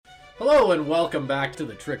Hello and welcome back to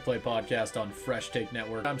the Trick Play Podcast on Fresh Take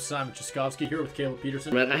Network. I'm Simon Chaskovsky here with Caleb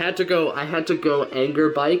Peterson. Man, I had to go anger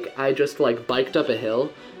bike. I just biked up a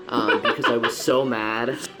hill because I was so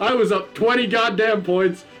mad. I was up 20 goddamn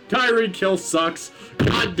points. Tyreek Hill sucks.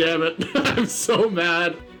 God damn it. I'm so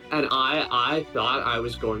mad. And I thought I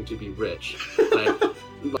was going to be rich.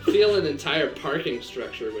 Fill an entire parking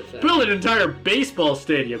structure with that. Build an entire baseball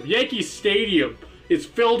stadium. Yankee Stadium is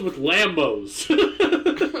filled with Lambos.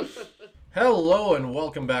 Hello and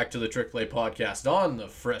welcome back to the Trick Play Podcast on the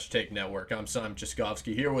Fresh Take Network. I'm Simon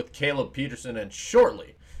Chaskovsky here with Caleb Peterson, and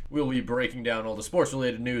shortly we'll be breaking down all the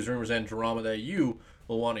sports-related news, rumors, and drama that you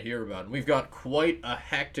will want to hear about. And we've got quite a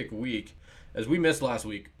hectic week, as we missed last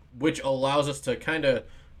week, which allows us to kind of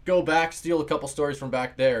go back, steal a couple stories from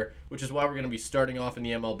back there, which is why we're going to be starting off in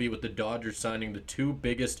the MLB with the Dodgers signing the two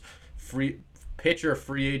biggest pitcher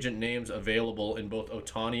free agent names available in both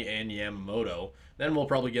Ohtani and Yamamoto. Then we'll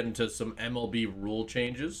probably get into some MLB rule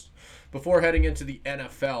changes before heading into the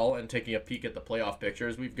NFL and taking a peek at the playoff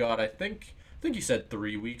pictures. We've got, I think you said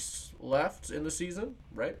 3 weeks left in the season,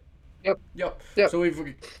 right? Yep. So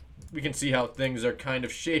we can see how things are kind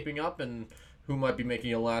of shaping up and who might be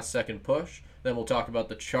making a last-second push. Then we'll talk about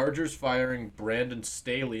the Chargers firing Brandon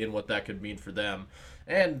Staley and what that could mean for them.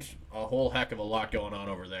 And a whole heck of a lot going on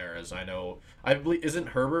over there, as I believe, isn't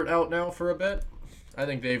Herbert out now for a bit? I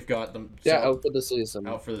think they've got them... out for the season.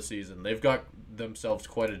 Out for the season. They've got themselves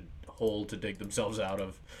quite a hole to dig themselves out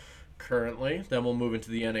of currently. Then we'll move into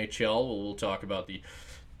the NHL. We'll talk about the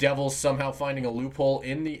Devils somehow finding a loophole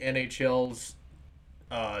in the NHL's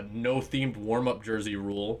no-themed warm-up jersey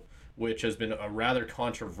rule, which has been a rather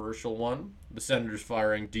controversial one. The Senators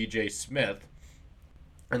firing DJ Smith.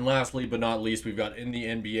 And lastly, but not least, we've got in the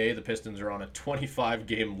NBA, the Pistons are on a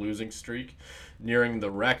 25-game losing streak, nearing the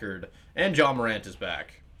record. And John Morant is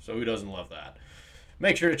back, so who doesn't love that?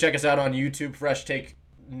 Make sure to check us out on YouTube, Fresh Take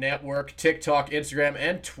Network, TikTok, Instagram,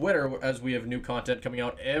 and Twitter, as we have new content coming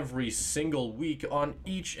out every single week on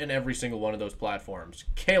each and every single one of those platforms.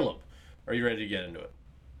 Caleb, are you ready to get into it?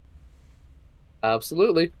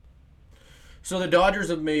 Absolutely. So the Dodgers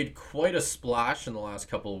have made quite a splash in the last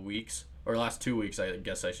couple of weeks, or last 2 weeks, I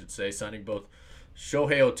guess I should say, signing both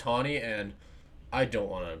Shohei Ohtani and I don't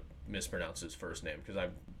want to mispronounce his first name because I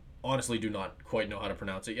honestly do not quite know how to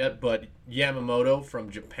pronounce it yet, but Yamamoto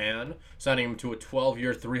from Japan, signing him to a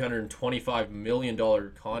 12-year, $325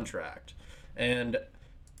 million contract. And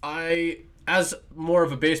as more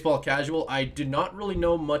of a baseball casual, I did not really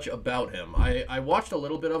know much about him. I watched a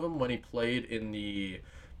little bit of him when he played in the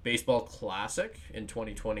Baseball Classic in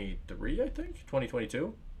 2023, I think?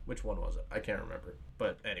 2022? Which one was it? I can't remember.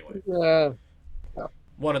 But anyway.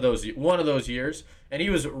 One of those years, and he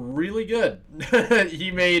was really good. He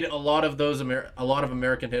made a lot of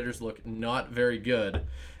American hitters look not very good.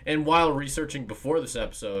 And while researching before this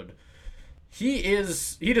episode, he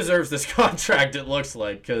deserves this contract, it looks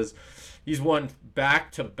like, because he's won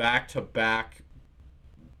back to back.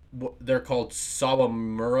 They're called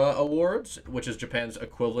Sawamura Awards, which is Japan's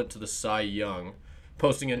equivalent to the Cy Young,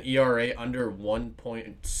 posting an ERA under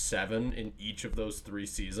 1.7 in each of those 3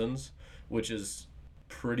 seasons, which is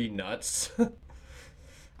pretty nuts.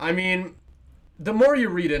 I mean, the more you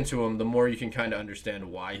read into him, the more you can kind of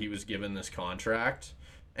understand why he was given this contract.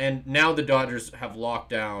 And now the Dodgers have locked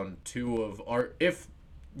down if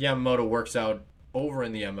Yamamoto works out over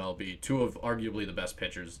in the MLB, 2 of arguably the best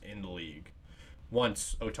pitchers in the league.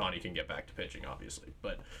 Once Ohtani can get back to pitching, obviously.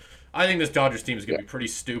 But I think this Dodgers team is going to be pretty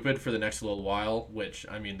stupid for the next little while, which,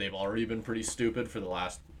 I mean, they've already been pretty stupid for the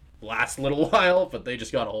last little while, but they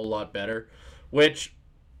just got a whole lot better. Which,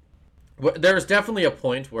 there's definitely a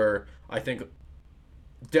point where I think,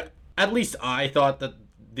 at least I thought that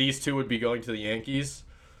these two would be going to the Yankees.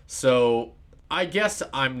 So I guess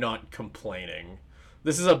I'm not complaining.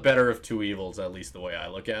 This is a better of two evils, at least the way I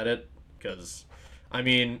look at it, because... I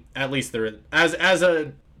mean, at least they're in... As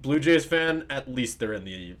a Blue Jays fan, at least they're in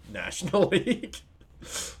the National League.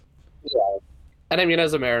 Yeah. And I mean,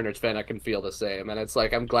 as a Mariners fan, I can feel the same. And it's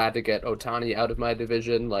like, I'm glad to get Ohtani out of my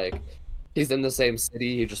division. Like, he's in the same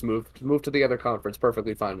city. He just moved to the other conference.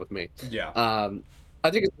 Perfectly fine with me. Yeah. I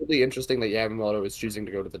think it's really interesting that Yamamoto is choosing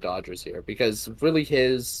to go to the Dodgers here. Because really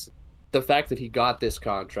the fact that he got this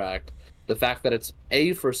contract, the fact that it's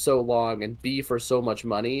A, for so long, and B, for so much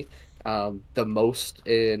money... the most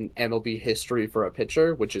in MLB history for a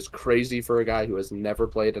pitcher, which is crazy for a guy who has never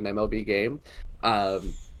played an MLB game.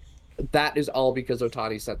 That is all because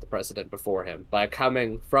Ohtani set the precedent before him by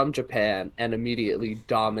coming from Japan and immediately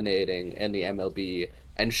dominating in the MLB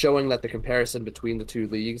and showing that the comparison between the two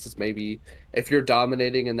leagues is maybe if you're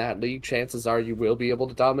dominating in that league, chances are you will be able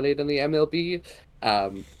to dominate in the MLB.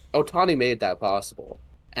 Ohtani made that possible,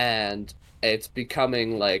 and it's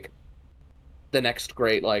becoming like the next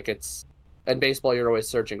great like it's in baseball you're always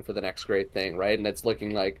searching for the next great thing, right? And it's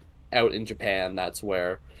looking like out in Japan that's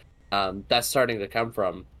where that's starting to come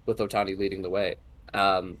from with Ohtani leading the way.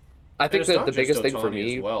 Um I And think it's that not the just biggest thing for Otani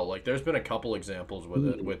as me. well. Like, there's been a couple examples with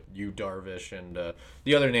it, Mhm. with you Darvish and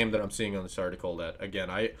the other name that I'm seeing on this article that, again,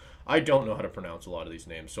 I don't know how to pronounce a lot of these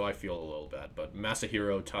names, so I feel a little bad. But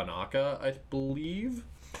Masahiro Tanaka, I believe,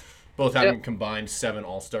 both Yep. having combined 7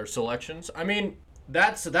 All-Star selections. I mean,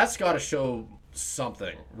 that's got to show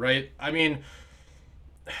something, right? I mean,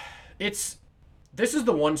 it's this is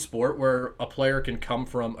the one sport where a player can come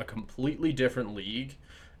from a completely different league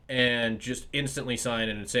and just instantly sign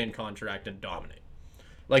an insane contract and dominate.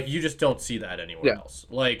 Like, you just don't see that anywhere Yeah. else.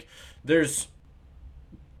 Like, there's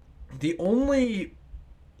the only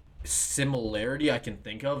similarity I can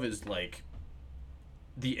think of is like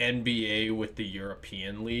the NBA with the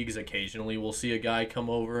European leagues. Occasionally we'll see a guy come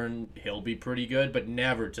over and he'll be pretty good, but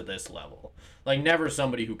never to this level. Like, never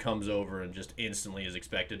somebody who comes over and just instantly is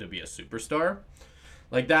expected to be a superstar.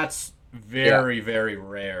 Like, that's Yeah. very, very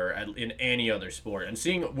rare in any other sport. And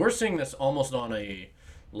we're seeing this almost on a,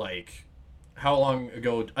 like, how long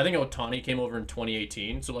ago? I think Otani came over in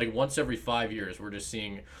 2018. So, like, once every 5 years, we're just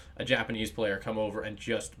seeing a Japanese player come over and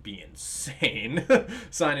just be insane,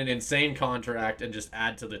 sign an insane contract, and just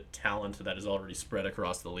add to the talent that is already spread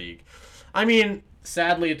across the league. I mean,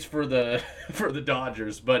 sadly, it's for the for the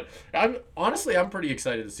Dodgers, but I'm pretty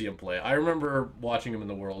excited to see him play. I remember watching him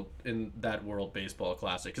in that World Baseball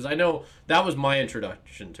Classic because I know that was my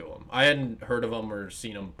introduction to him. I hadn't heard of him or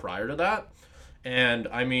seen him prior to that, and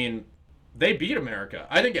I mean, they beat America.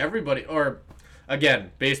 I think everybody, or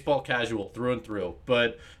again, baseball casual through and through,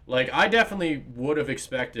 but like I definitely would have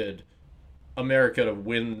expected America to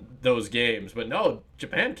win those games, but no,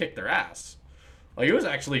 Japan kicked their ass. Like, it was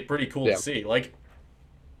actually pretty cool to Yeah. see. Like,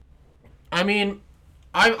 I mean,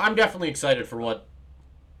 I'm definitely excited for what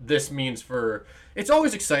this means for. It's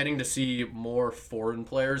always exciting to see more foreign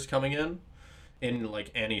players coming in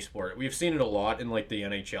like any sport. We've seen it a lot in like the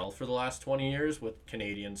NHL for the last 20 years with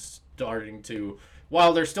Canadians starting to,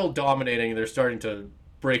 while they're still dominating, they're starting to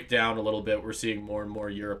break down a little bit. We're seeing more and more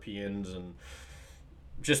Europeans and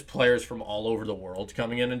just players from all over the world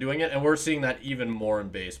coming in and doing it, and we're seeing that even more in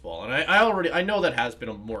baseball. And I know that has been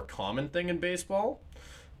a more common thing in baseball,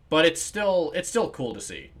 but it's still cool to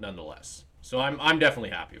see nonetheless. So I'm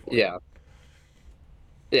definitely happy for it. Yeah.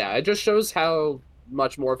 Yeah, it just shows how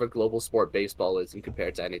much more of a global sport baseball is in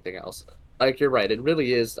compared to anything else. Like you're right, it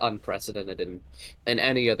really is unprecedented in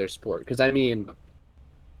any other sport. Because I mean,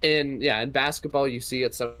 in basketball you see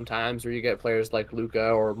it sometimes where you get players like Luca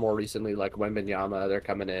or more recently like Wembanyama, they're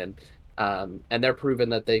coming in, and they're proven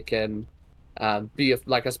that they can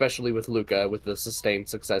like especially with Luca with the sustained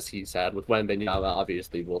success he's had with Wembanyama,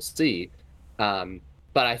 obviously we'll see. Um,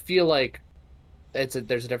 but I feel like there's a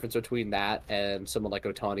difference between that and someone like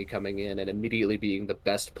Ohtani coming in and immediately being the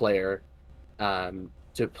best player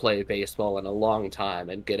to play baseball in a long time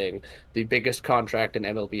and getting the biggest contract in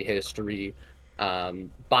MLB history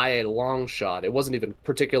by a long shot. It wasn't even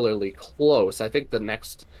particularly close. I think the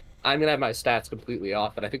next, I'm gonna have my stats completely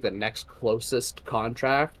off, but I think the next closest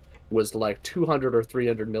contract was like 200 or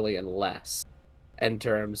 300 million less in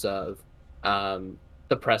terms of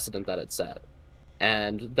the precedent that it set.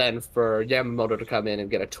 And then for Yamamoto to come in and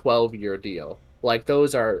get a 12-year deal, like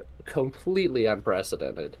those are completely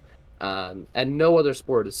unprecedented. And no other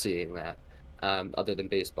sport is seeing that other than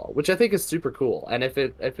baseball, which I think is super cool. And if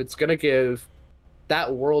it's gonna give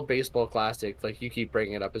that World Baseball Classic, like you keep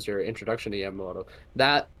bringing it up as your introduction to Yamamoto,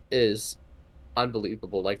 that is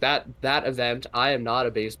unbelievable. Like that event, I am not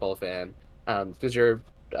a baseball fan, because you're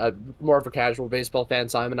more of a casual baseball fan,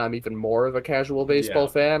 Simon. I'm even more of a casual baseball Yeah,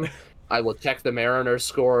 fan. I will check the Mariners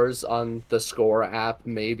scores on the Score app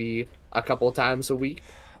maybe a couple of times a week,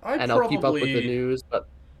 I and I'll keep up with the probably news. But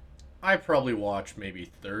I probably watch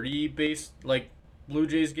maybe 30 like Blue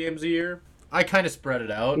Jays games a year. I kind of spread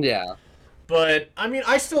it out. yeah, But I mean,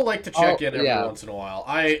 I still like to check I'll in every yeah. once in a while.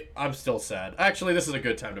 I'm still sad. Actually, this is a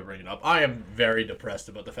good time to bring it up. I am very depressed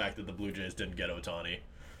about the fact that the Blue Jays didn't get Otani.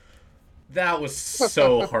 That was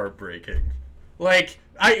so heartbreaking. Like,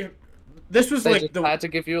 I this was They like just had to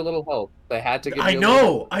give you a little hope. They had to give you a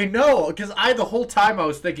little hope. I know, because the whole time I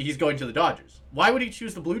was thinking he's going to the Dodgers. Why would he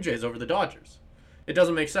choose the Blue Jays over the Dodgers? It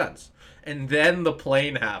doesn't make sense. And then the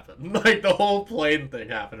plane happened. Like, the whole plane thing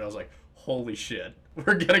happened. I was like, holy shit,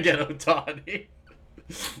 we're gonna get Ohtani.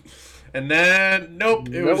 And then, nope,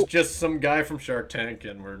 it was Nope. just some guy from Shark Tank,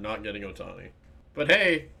 and we're not getting Ohtani. But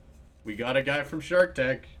hey, we got a guy from Shark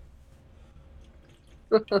Tank.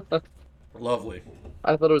 Lovely.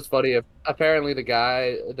 I thought it was funny. Apparently, the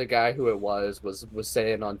guy who it was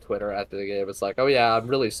saying on Twitter after the game, it's like, "Oh yeah, I'm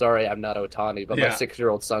really sorry, I'm not Ohtani, but my Yeah.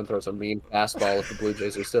 6-year-old son throws a mean fastball if the Blue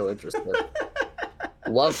Jays are still interested."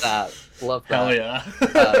 Love that. Love Hell that.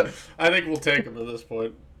 yeah. Um, I think we'll take him at this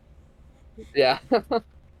point. yeah,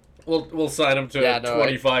 We'll sign him to a yeah. No,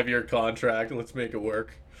 25-year contract. Let's make it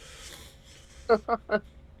work.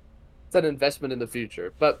 it's an investment in the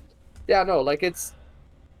future. But yeah, no, like it's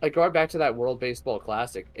like going back to that World Baseball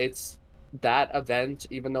Classic. It's that event.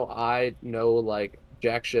 Even though I know like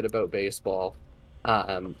jack shit about baseball,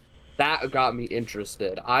 um, that got me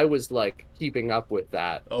interested. I was like keeping up with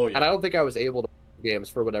that, Oh and I yeah. don't think I was able to play games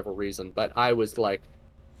for whatever reason, but I was like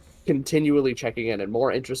continually checking in and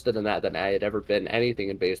more interested in that than I had ever been anything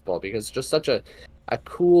in baseball because it's just such a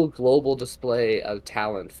cool global display of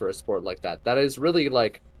talent for a sport like that. That is really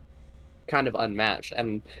like kind of unmatched.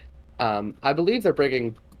 And I believe they're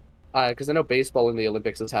bringing because I know baseball in the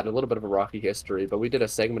Olympics has had a little bit of a rocky history, but we did a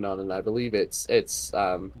segment on it. And I believe it's When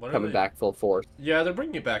are coming they? back full force. Yeah, they're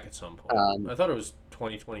bringing it back at some point. Um, I thought it was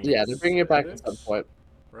yeah, they're bringing it back at some 2026, point.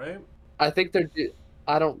 right? I think they're.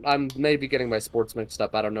 I don't. I'm maybe getting my sports mixed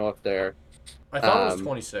up. I don't know if they're. I thought it was Um,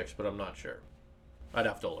 26, but I'm not sure. I'd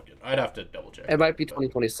have to look it. I'd have to double check it that. might be But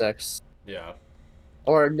 2026. yeah.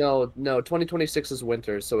 Or no, 2026 is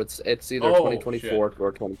winter, so it's either Oh shit. 2024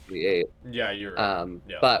 or 2028. Yeah, you're right.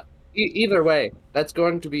 Yeah. But either way, that's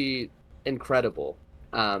going to be incredible.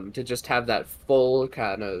 To just have that full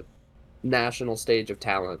kind of national stage of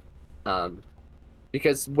talent. Um,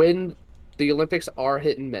 because when the Olympics are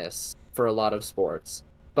hit and miss for a lot of sports,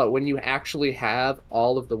 but when you actually have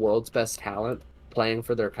all of the world's best talent playing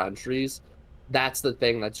for their countries, that's the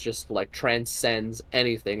thing that's just like transcends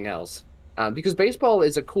anything else. Because baseball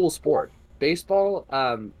is a cool sport. Baseball,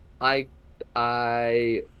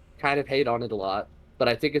 I kind of hate on it a lot, but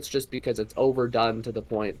I think it's just because it's overdone to the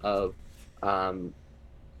point of um,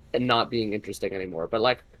 and not being interesting anymore. But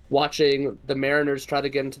like watching the Mariners try to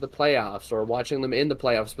get into the playoffs or watching them in the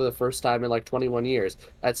playoffs for the first time in like 21 years,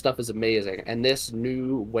 that stuff is amazing. And this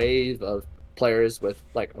new wave of players with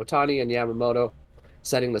like Ohtani and Yamamoto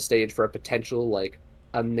setting the stage for a potential like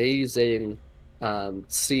amazing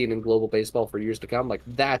scene in global baseball for years to come, like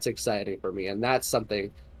that's exciting for me. And that's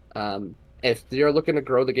something if you're looking to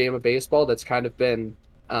grow the game of baseball that's kind of been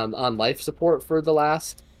on life support for the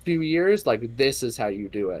last few years, like this is how you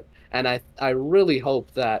do it. And I really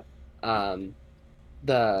hope that um,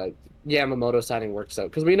 the Yamamoto signing works out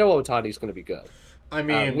because we know Otani's going to be good. I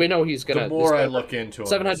mean, We know he's the gonna this more I look into him, it's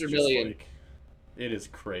 700 just million. like it is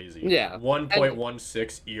crazy. Yeah, and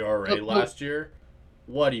 1.16 ERA last year.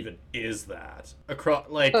 What even is that? Across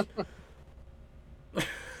like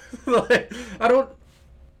I don't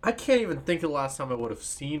I can't even think of the last time I would have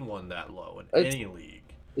seen one that low in it's any league.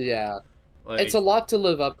 yeah, it's a Like lot to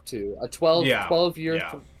live up to. A 12 yeah. 12 year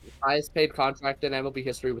Yeah. highest paid contract in MLB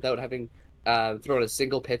history without having thrown a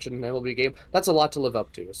single pitch in an MLB game. That's a lot to live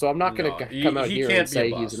up to. So I'm not going No, to come out he here and can't be a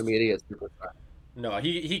say he's an bust. immediate superstar. No,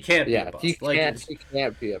 he can't be a Yeah, bust. Like it's he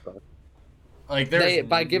can't be a bust. like there's They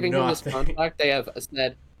by giving him this nothing. contract, they have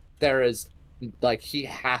said there is like he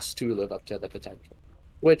has to live up to the potential.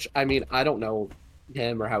 Which I mean, I don't know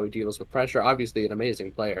him or how he deals with pressure. Obviously, an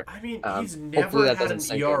amazing player. I mean, he's Hopefully never that had doesn't an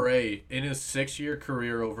sink in. ERA in his 6 year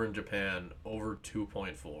career over in Japan over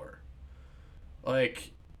 2.4.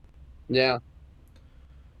 Like, Yeah,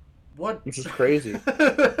 what? which is crazy.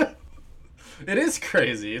 It is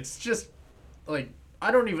crazy. It's just like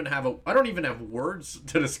I don't even have words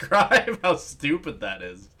to describe how stupid that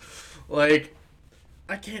is. Like,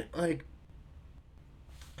 I can't like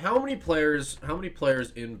how many players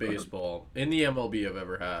in baseball in the MLB have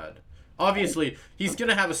ever had? Obviously, he's going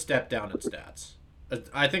to have a step down in stats.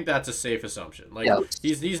 I think that's a safe assumption. Like Yeah,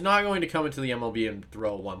 he's not going to come into the MLB and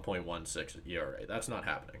throw 1.16 ERA. That's not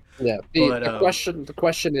happening. yeah. But The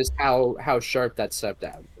question is how sharp that step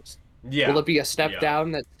down is. Will yeah. it be a step Yeah.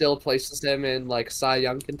 down that still places him in like Cy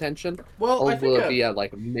Young contention, Well, or I think will it be a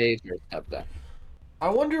like major step down? I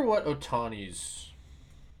wonder what Otani's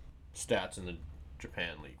stats in the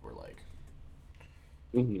Japan League were like.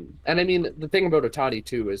 And I mean, the thing about Ohtani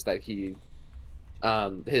too is that his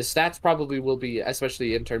stats probably will be,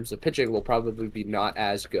 especially in terms of pitching, will probably be not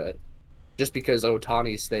as good, just because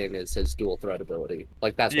Ohtani's thing is his dual threat ability.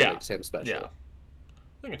 Like that's what Yeah. makes him Yeah. special.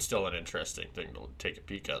 I think it's still an interesting thing to take a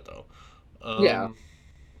peek at, though. Yeah,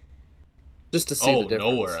 just to see the Oh,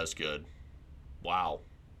 nowhere difference. as good. Wow.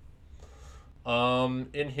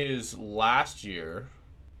 In his last year,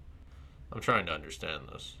 I'm trying to understand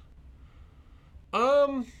this.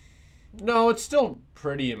 Um, no, it's still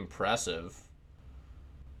pretty impressive.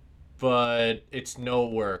 but it's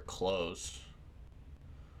nowhere close.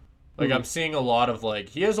 Like Hmm. I'm seeing a lot of like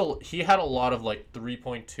he had a lot of like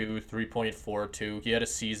 3.2, 3.42. He had a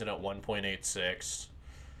season at 1.86.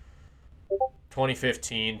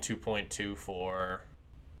 2015 2.24.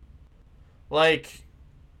 Like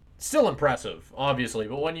still impressive, obviously,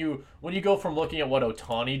 but when you go from looking at what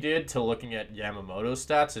Ohtani did to looking at Yamamoto's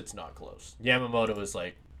stats, it's not close. Yamamoto is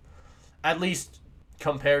like at least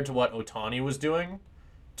compared to what Ohtani was doing.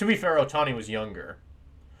 To be fair, Ohtani was younger,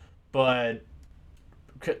 but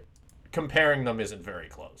c- comparing them isn't very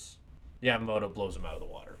close. Yamamoto blows him out of the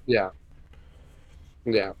water. Yeah,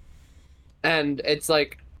 yeah. And it's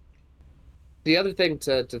like the other thing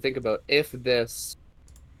to think about if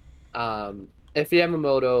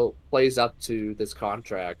Yamamoto plays up to this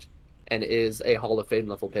contract and is a Hall of Fame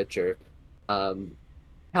level pitcher, um,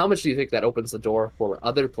 how much do you think that opens the door for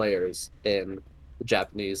other players in the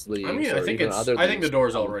Japanese I mean, leagues or even other I think the leagues to door's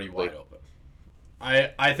come to already the league? wide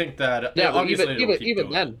open. I think that Yeah, but even obviously it'll even keep even doing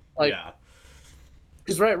it. then, like Yeah.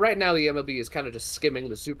 because right now the MLB is kind of just skimming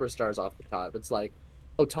the superstars off the top. It's like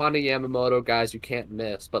Ohtani, Yamamoto, guys you can't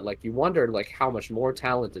miss, but like you wonder like how much more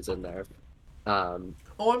talent is in there. Um,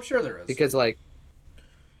 Oh, I'm sure there is. because like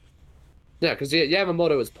yeah, because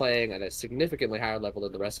Yamamoto is playing at a significantly higher level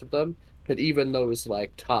than the rest of them. But even those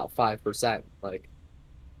like top 5%, like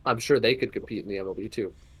I'm sure they could compete in the MLB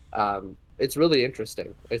too. It's really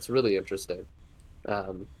interesting. It's really interesting.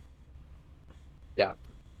 Um, yeah,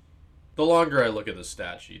 The longer I look at the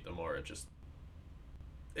stat sheet, the more it just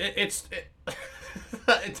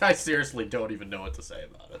I seriously don't even know what to say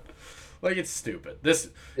about it. Like it's stupid. This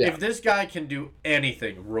yeah, if this guy can do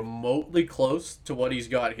anything remotely close to what he's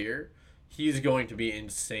got here, he's going to be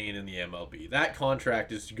insane in the MLB. That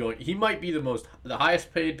contract is going. He might be the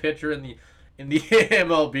highest paid pitcher in the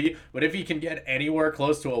MLB, but if he can get anywhere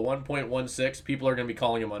close to a 1.16, people are going to be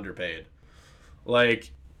calling him underpaid.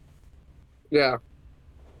 Like, yeah.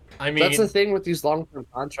 I That's the mean, thing with these long-term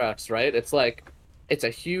contracts, right? It's like it's a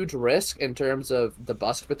huge risk in terms of the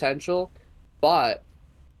bust potential, but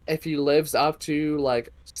if he lives up to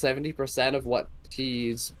like 70% of what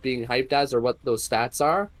he's being hyped as or what those stats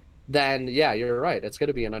are, then yeah, you're right. It's going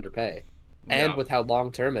to be an underpay. And yeah. with how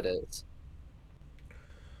long term it is.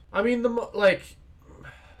 I mean like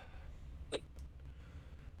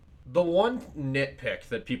the one nitpick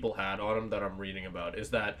that people had on him that I'm reading about is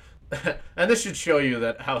that, and this should show you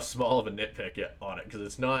that how small of a nitpick on it because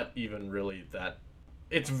it's not even really that.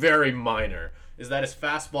 It's very minor. Is that his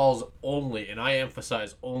fastball's only, and I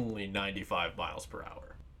emphasize only 95 miles per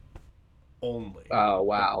hour. Only. Oh,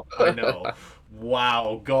 wow. I know.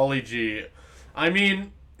 Wow, golly gee. I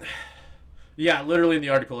mean, yeah, literally in the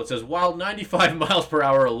article it says while 95 miles per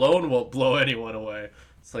hour alone won't blow anyone away.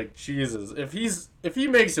 It's like Jesus. If he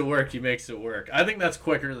makes it work, he makes it work. I think that's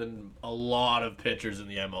quicker than a lot of pitchers in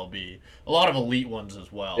the MLB. A lot of elite ones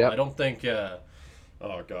as well. I Yep. don't think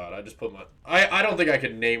oh god, I just put my I don't think I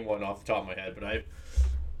could name one off the top of my head, but I'm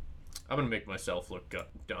going to make myself look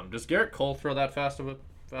dumb. Does Garrett Cole throw that fast of a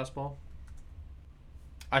fastball?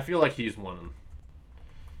 I feel like he's one.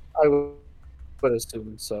 I would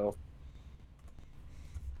assume so.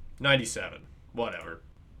 97. Whatever.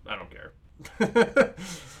 I don't care.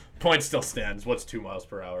 Point still stands. What's 2 miles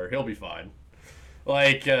per hour? He'll be fine.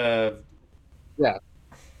 Like, Yeah.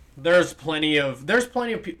 there's plenty of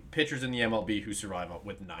pitchers in the MLB who survive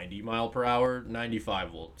with 90 mile per hour.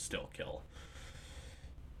 95 will still kill.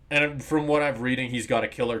 And from what I'm reading, he's got a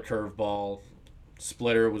killer curveball.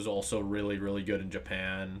 Splitter was also really, really good in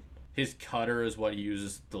Japan. His cutter is what he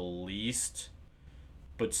uses the least,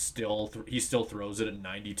 but still, he still throws it at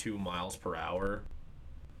 92 miles per hour.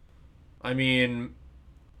 I mean,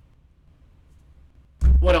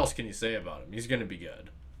 what else can you say about him? He's going to be good.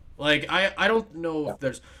 Like, I don't know Yeah. if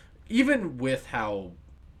there's. Even with how.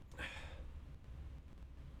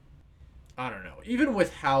 I don't know. Even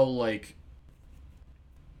with how, like.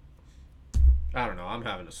 I don't know. I'm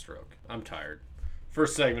having a stroke. I'm tired.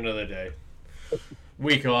 First segment of the day.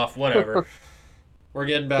 Week off, whatever. We're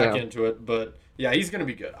getting back Yeah. into it, but yeah, he's gonna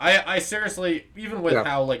be good. I seriously, even with Yeah.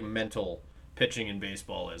 how like mental pitching in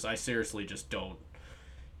baseball is, I seriously just don't.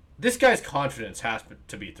 This guy's confidence has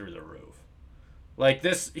to be through the roof. Like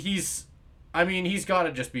this, I mean, he's got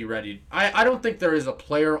to just be ready. I don't think there is a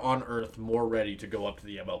player on earth more ready to go up to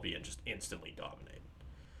the MLB and just instantly dominate.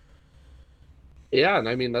 Yeah, and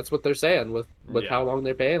I mean that's what they're saying with how Yeah, long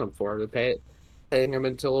they're paying him for. Paying him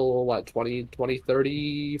until what,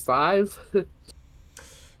 2035?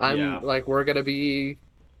 I'm yeah. like we're gonna be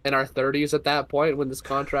in our 30s at that point when this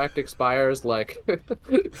contract expires, like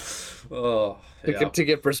Oh, yeah. to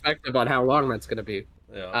get perspective on how long that's gonna be.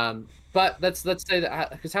 Yeah. But let's say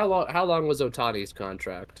that because how long was Otani's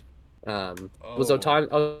contract? Was Oh,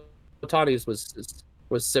 Otani's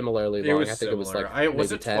was similarly it long. was I think it was similar. like I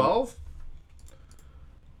was maybe it 10. 12?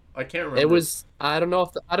 I can't It remember. was I don't know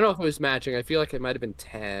if it was matching. I feel like it might have been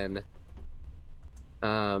 10.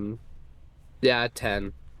 Um, yeah,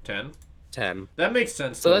 10. 10. 10. That makes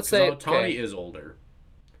sense So though, let's because say Ohtani okay. is older.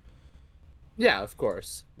 Yeah, of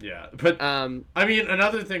course. Yeah, but Um, I mean,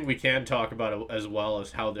 another thing we can talk about as well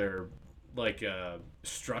is how they're like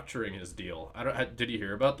structuring his deal. I don't. Did you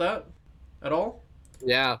hear about that at all?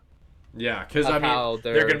 yeah, Yeah, because of I mean, how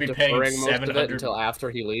they're they're going to be paying deferring most seven of it hundred, until after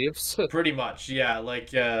he leaves. pretty much. Yeah,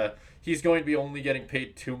 like he's going to be only getting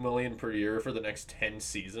paid 2 million per year for the next 10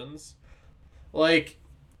 seasons. Like,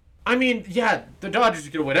 I mean, yeah, the Dodgers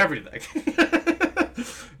are going to win everything.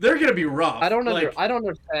 They're going to be rough. Like, I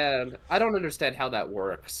don't understand how that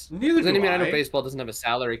works. neither 'Cause I do mean, I know I. baseball doesn't have a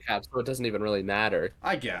salary cap, so it doesn't even really matter.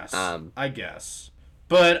 I guess. Um, I guess.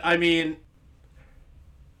 But I mean,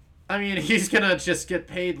 he's gonna just get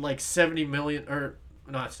paid like 70 million, or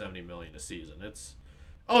not 70 million a season. It's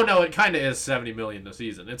oh no, it kind of is 70 million a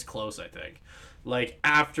season. It's close, I think. Like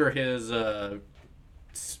after his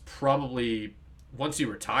probably once he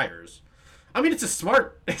retires. I mean, it's a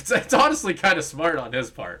smart. It's honestly kind of smart on his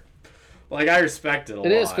part. Like I respect it a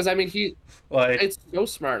it is because lot. I mean Like it's so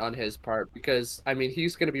smart on his part because I mean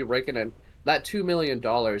he's going to be raking in that $2 million.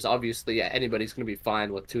 Obviously, yeah, anybody's going to be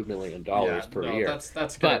fine with $2 million yeah, per no, year,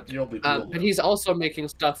 that's gonna but you'll but live. he's also making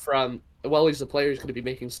stuff from well, he's a player. He's going to be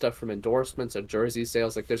making stuff from endorsements and jersey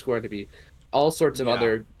sales. Like there's going to be all sorts of Yeah,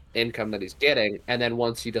 other income that he's getting, and then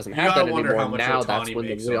once he doesn't you have gotta that wonder anymore, how much now that's Otani when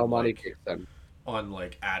the makes real money kicks in. on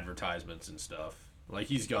like advertisements and stuff. Like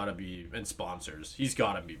he's got to be and sponsors. He's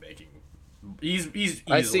got to be making. He's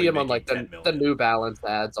I see easily him on making like ten the million. New Balance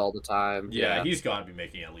ads all the time. Yeah, Yeah. he's got to be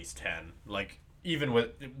making at least 10. Like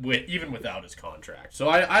with even without his contract. So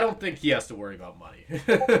I don't think he has to worry about money.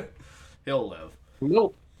 He'll live.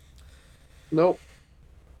 Nope. Nope.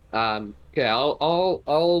 Okay,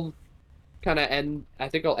 I'll kind of end. I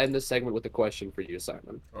think I'll end this segment with a question for you,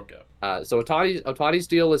 Simon. Okay. So Otani's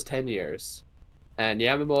deal is 10 years, and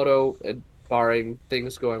Yamamoto, barring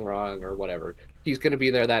things going wrong or whatever, he's going to be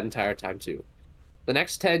there that entire time too. The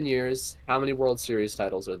next 10 years, how many World Series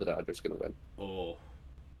titles are the Dodgers going to win? Oh.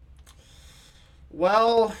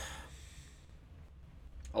 Well,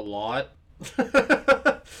 a lot.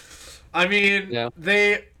 I mean, Yeah,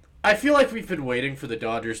 they. I feel like we've been waiting for the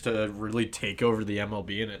Dodgers to really take over the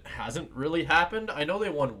MLB, and it hasn't really happened. I know they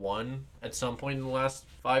won one at some point in the last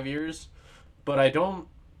 5 years, but I don't.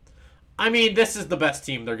 I mean, this is the best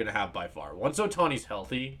team they're going to have by far. Once Otani's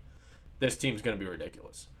healthy, this team's going to be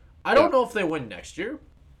ridiculous. I yeah. don't know if they win next year.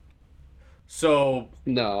 So,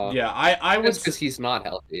 No, yeah, I would. that's because he's not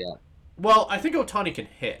healthy yet. Well, I think Otani can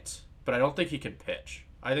hit, but I don't think he can pitch.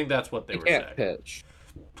 I think that's what they He were can't saying. pitch.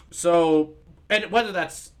 So, and whether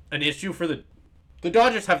that's an issue for the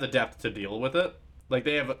Dodgers have the depth to deal with it. Like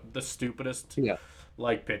they have the stupidest Yeah.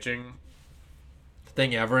 like pitching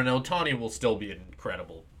thing ever, and Otani will still be an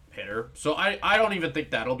incredible hitter. So I don't even think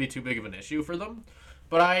that'll be too big of an issue for them.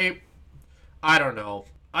 But I don't know.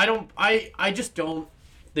 I just don't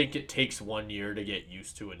think it takes 1 year to get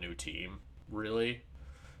used to a new team, really.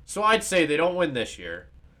 So I'd say they don't win this year,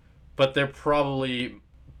 but they're probably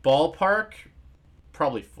ballpark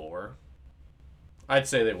probably four. I'd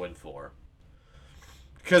say they win four.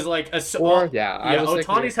 Because Or yeah, I yeah, was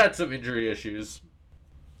thinking Otani's had some injury issues.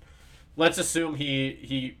 Let's assume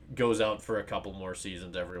he goes out for a couple more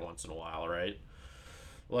seasons every once in a while, right?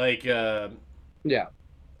 Like, yeah.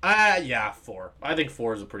 yeah, four. I think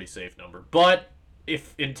four is a pretty safe number. But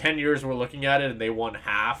if in 10 years we're looking at it and they won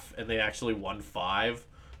half and they actually won five,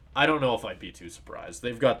 I don't know if I'd be too surprised.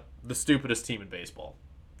 They've got the stupidest team in baseball.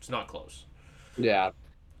 It's not close. Yeah.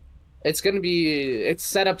 It's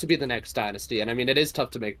set up to be the next dynasty. And I mean, it is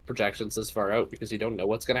tough to make projections this far out because you don't know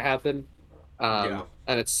what's going to happen. Yeah.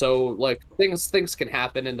 And it's so like things can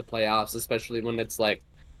happen in the playoffs, especially when it's like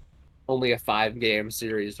only a 5 game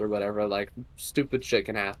series or whatever. Like stupid shit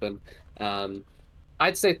can happen. Um,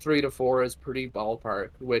 I'd say 3 to 4 is pretty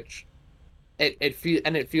ballpark, which it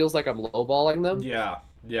feels like I'm lowballing them, Yeah.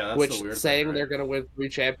 Yeah, that's the which weird thing, saying right? they're going to win 3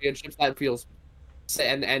 championships, that feels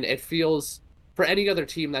and it feels for any other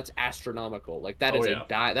team that's astronomical. Like Oh yeah.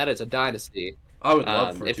 that is a dynasty. I would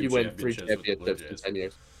love for If two you win three championships with the Blue championships in Jays. 10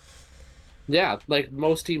 years. Yeah, like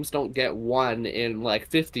most teams don't get one in like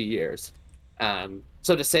 50 years.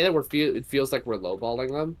 So to say that it feels like we're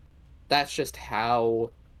lowballing them, that's just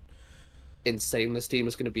how insane this team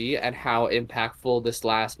is going to be and how impactful this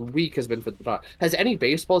last week has been for the Dodgers. Has any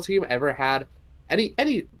baseball team ever had any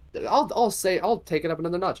I'll take it up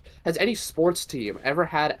another notch. Has any sports team ever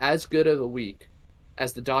had as good of a week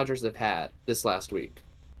as the Dodgers have had this last week?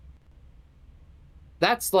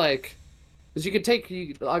 That's like, because you could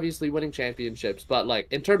take obviously winning championships, but like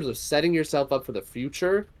in terms of setting yourself up for the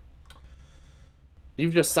future,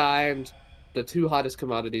 you've just signed the two hottest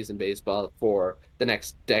commodities in baseball for the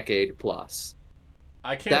next decade plus.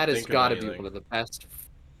 I can't That has think of got to be anything. one of the best.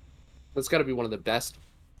 That's got to be one of the best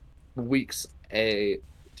weeks a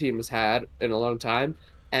team has had in a long time.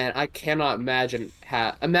 And I cannot imagine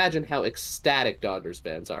how ecstatic Dodgers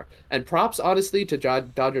fans are. And props, honestly, to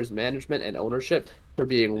Dodgers management and ownership for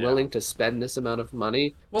being Yeah. willing to spend this amount of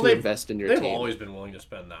money Well, to invest in your they've team. always been willing to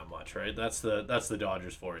spend that much, right? That's the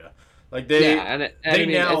Dodgers for you. Like Yeah, they and I they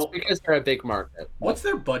mean it's now because they're a big market, what's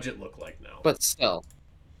their budget look like now? but still,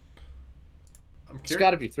 I'm it's curious.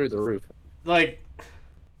 got to be through the roof. Like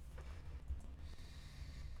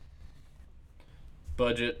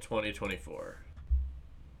budget 2024.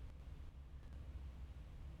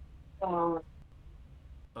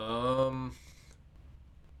 Um.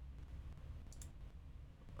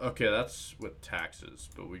 Okay, that's with taxes,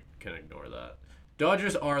 but we can ignore that.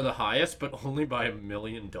 Dodgers are the highest, but only by $1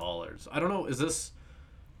 million. I don't know. Is this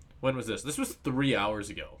when was this? This was 3 hours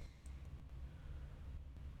ago.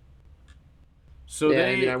 So Yeah,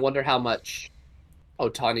 I mean, I they wonder how much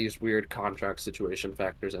Ohtani's weird contract situation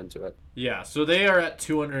factors into it. Yeah, so they are at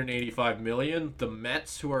 285 million. The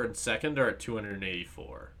Mets, who are in second, are at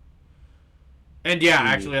 284. And yeah, Hmm.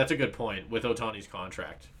 actually, that's a good point with Otani's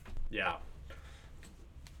contract. Yeah,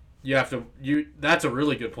 you have to. You That's a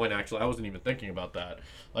really good point. Actually, I wasn't even thinking about that.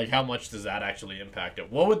 Like, how much does that actually impact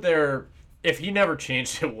it? What would their if he never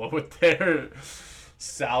changed it? What would their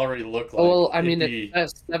salary look like? Well, I It'd mean, it's be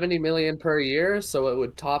 70 million per year, so it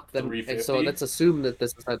would top them. So 350. let's assume that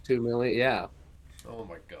this is at 2 million. Yeah, Oh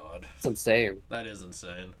my god, it's insane. that is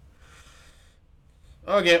insane.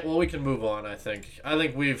 Okay, well we can move on. I think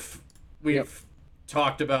Yep. we've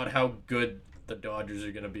talked about how good the Dodgers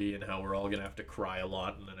are going to be and how we're all going to have to cry a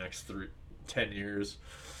lot in the next 10 years.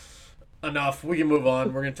 Enough. We can move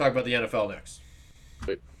on. We're going to talk about the NFL next.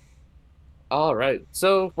 All right.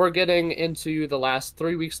 So we're getting into the last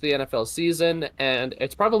 3 weeks of the NFL season, and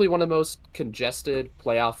it's probably one of the most congested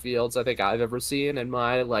playoff fields I think I've ever seen in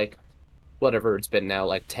my whatever it's been now,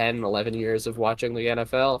 like 10, 11 years of watching the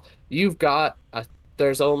NFL. You've got a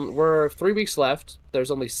we're 3 weeks left.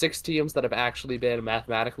 There's only six teams that have actually been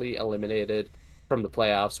mathematically eliminated from the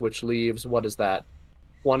playoffs, which leaves, what is that,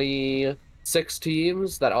 26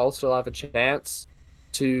 teams that all still have a chance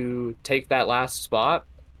to take that last spot.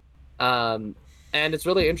 Um, and it's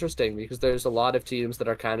really interesting because there's a lot of teams that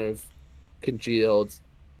are kind of congealed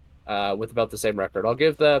with about the same record. I'll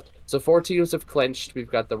give the so four teams have clinched. We've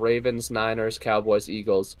got the Ravens, Niners, Cowboys,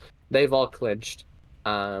 Eagles. They've all clinched.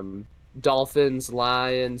 Um, Dolphins,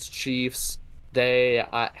 Lions, Chiefs. They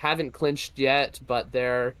haven't clinched yet, but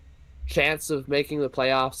their chance of making the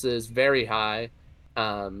playoffs is very high.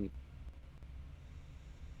 Um,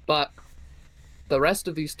 but the rest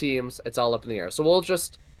of these teams, it's all up in the air. So we'll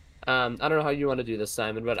just, I don't know how you want to do this,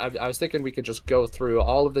 Simon, but I was thinking we could just go through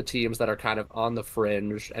all of the teams that are kind of on the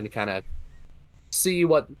fringe and kind of see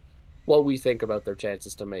what we think about their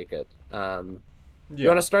chances to make it. You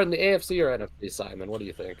want Yeah. to start in the AFC or NFC, Simon? What do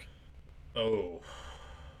you think? Oh.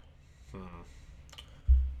 Hmm.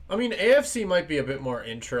 I mean, AFC might be a bit more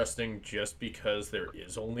interesting just because there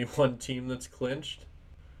is only one team that's clinched.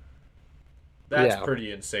 That's Yeah,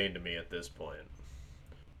 pretty insane to me at this point.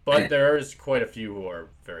 But there is quite a few who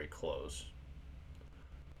are very close.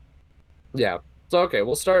 yeah. So okay,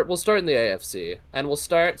 we'll start in the AFC, and we'll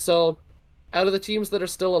start so out of the teams that are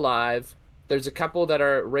still alive, there's a couple that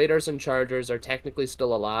are Raiders and Chargers are technically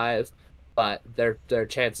still alive, but their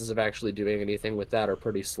chances of actually doing anything with that are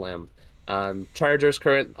pretty slim. Chargers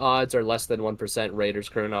current odds are less than 1%. Raiders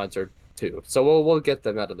current odds are 2. So we'll get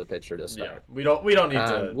them out of the picture to Yeah, start. we don't need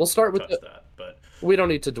to We'll start with touch the that, but we don't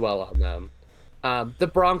need to dwell on them. The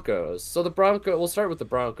Broncos. So we'll start with the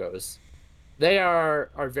Broncos. They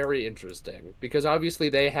are very interesting because obviously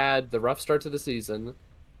they had the rough start to the season.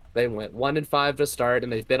 They went 1-5 to start,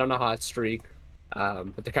 and they've been on a hot streak.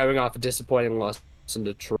 But they're coming off a disappointing loss in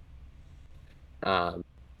Detroit. Um,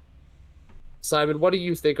 Simon, what do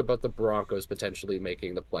you think about the Broncos potentially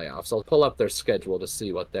making the playoffs? I'll pull up their schedule to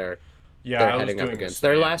see what yeah, they're I was heading up doing the against.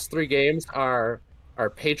 Their same. last three games are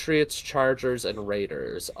Patriots, Chargers, and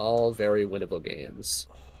Raiders, all very winnable games.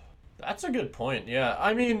 That's a good point. Yeah,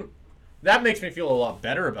 I mean, that makes me feel a lot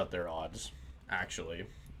better about their odds, actually,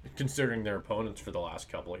 considering their opponents for the last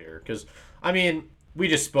couple here. Because I mean, we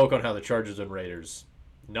just spoke on how the Chargers and Raiders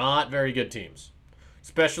not very good teams,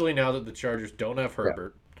 especially now that the Chargers don't have Yeah.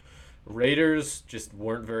 Herbert. Raiders just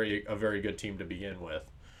weren't a very good team to begin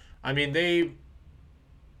with. I mean,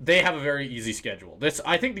 they have a very easy schedule. This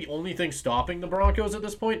I think the only thing stopping the Broncos at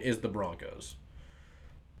this point is the Broncos.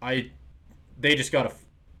 I they just got to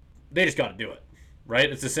they just got to do it.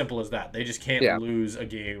 Right? It's as simple as that. They just can't Yeah, lose a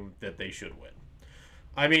game that they should win.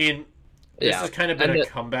 I mean, this yeah, has kind of been and a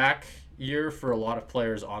comeback year for a lot of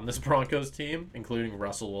players on this Broncos team, including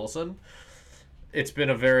Russell Wilson. It's been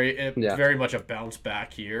yeah, very much a bounce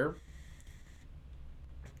back year.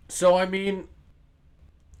 So I mean,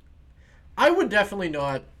 I would definitely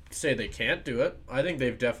not say they can't do it. I think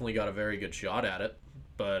they've definitely got a very good shot at it.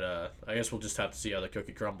 But I guess we'll just have to see how the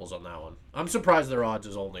cookie crumbles on that one. I'm surprised their odds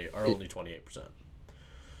are only 28%.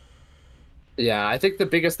 yeah. I think the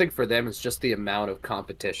biggest thing for them is just the amount of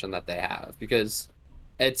competition that they have because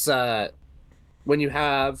it's when you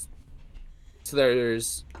have so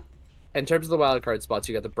there's in terms of the wild card spots,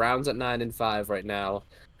 you got the Browns at 9-5 right now,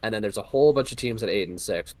 and then there's a whole bunch of teams at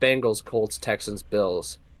 8-6: Bengals, Colts, Texans,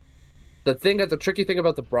 Bills. The tricky thing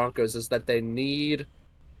about the Broncos is that they need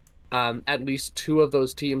at least two of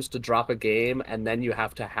those teams to drop a game, and then you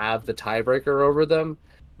have to have the tiebreaker over them.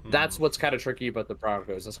 Mm, That's what's kind of tricky about the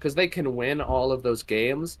Broncos, is because they can win all of those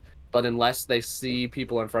games, but unless they see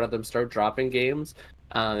people in front of them start dropping games,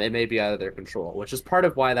 it may be out of their control, which is part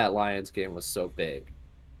of why that Lions game was so big.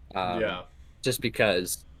 Um, yeah. just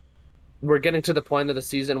because we're getting to the point of the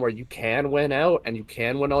season where you can win out and you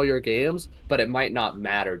can win all your games, but it might not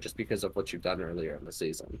matter just because of what you've done earlier in the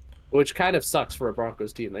season, which kind of sucks for a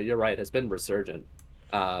Broncos team that you're right has been resurgent.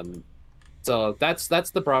 Um, so that's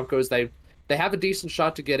the Broncos. They have a decent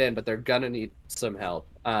shot to get in, but they're gonna need some help.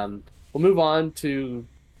 We'll move on to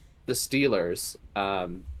the Steelers,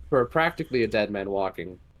 who are practically a dead man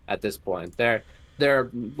walking at this point. Their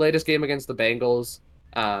latest game against the Bengals.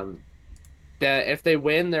 Um, that if they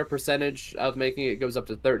win, their percentage of making it goes up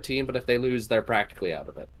to 13, but if they lose, they're practically out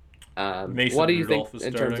of it. What Mason do you think Rudolph is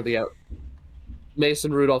in terms of starting. the out?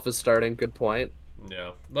 Mason Rudolph is starting. Good point.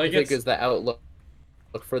 Yeah. What do Like you think it's is the outlook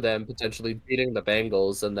for them potentially beating the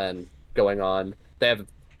Bengals and then going on? They have,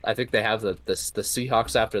 I think they have the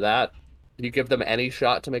Seahawks after that. Do you give them any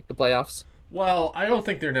shot to make the playoffs? well, I don't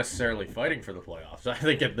think they're necessarily fighting for the playoffs. I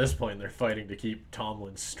think at this point they're fighting to keep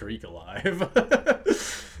Tomlin's streak alive.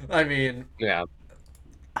 I mean, Yeah,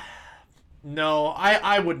 no,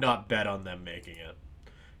 I would not bet on them making it.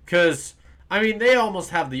 Cuz I mean, they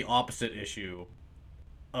almost have the opposite issue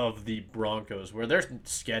of the Broncos where their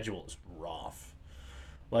schedule is rough.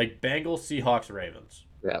 Like Bengals, Seahawks, Ravens.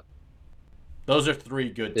 yeah, Those are three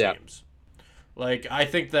good yeah. teams. Like I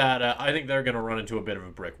think they're gonna run into a bit of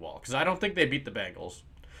a brick wall because I don't think they beat the Bengals.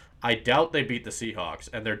 I doubt they beat the Seahawks,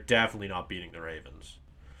 and they're definitely not beating the Ravens,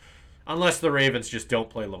 unless the Ravens just don't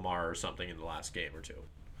play Lamar or something in the last game or two.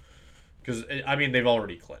 Because I mean they've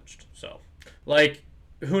already clinched, so like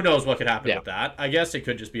who knows what could happen Yeah. with that? I guess it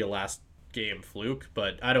could just be a last game fluke,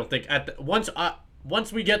 but I don't think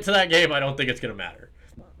once we get to that game, I don't think it's gonna matter.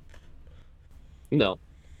 No.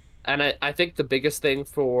 And I think the biggest thing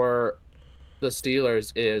for the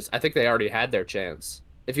Steelers is I think they already had their chance.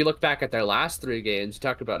 If you look back at their last three games, you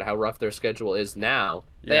talk about how rough their schedule is now.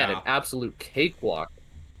 They had an Yeah, absolute cakewalk.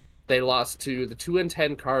 They lost to the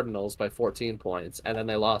 2-10 Cardinals by 14 points, and then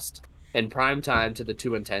they lost in prime time to the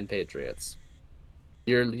 2-10 Patriots.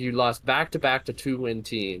 You lost back to back to two-win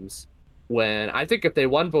teams. When I think if they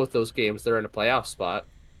won both those games, they're in a playoff spot.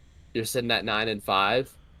 You're sitting at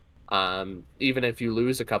 9-5. Even if you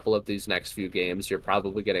lose a couple of these next few games, you're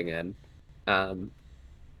probably getting in. Um,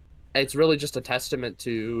 it's really just a testament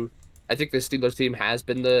to. I think the Steelers team have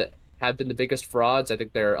been the biggest frauds. I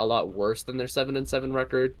think they're a lot worse than their 7-7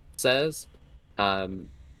 record says. Um,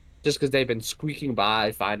 just because they've been squeaking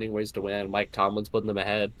by, finding ways to win. Mike Tomlin's putting them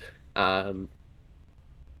ahead. Um,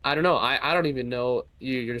 I don't know. I don't even know.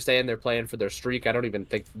 You're saying they're playing for their streak. I don't even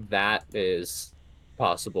think that is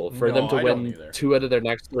possible for them no, to I don't win either. two out of their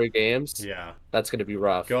next three games. Yeah, That's going to be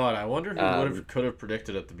rough. God, I wonder who would Um, have could have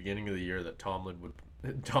predicted at the beginning of the year that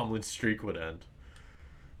Tomlin's streak would end.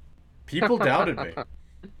 People doubted me.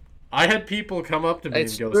 I had people come up to me and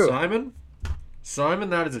it's go, true.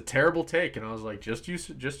 Simon, that is a terrible take," and I was like, just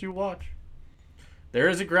you watch. There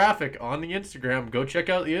is a graphic on the Instagram. Go check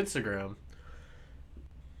out the Instagram.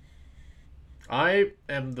 I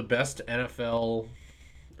am the best NFL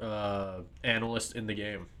analyst in the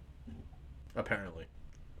game, apparently.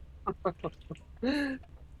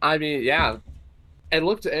 I mean, yeah, it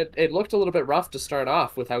looked a little bit rough to start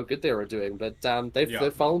off with how good they were doing, but Yeah,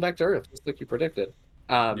 they've fallen back to earth just like you predicted.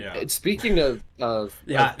 yeah. Speaking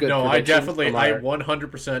Yeah, of good no, predictions from I our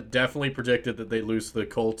 100% definitely predicted that they lose to the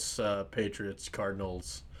Colts, Patriots,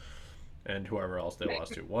 Cardinals, and whoever else they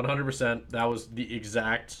lost to. 100%. That was the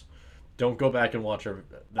exact. Don't go back and watch I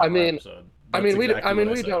our mean, episode. I That's mean, exactly what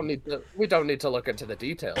I we said. don't need to look into the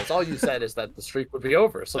details. All you said is that the streak would be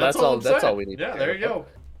over, so That's all I'm that's all saying. we need to Yeah, care there you about. go.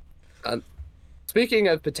 Um, Speaking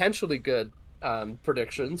of potentially good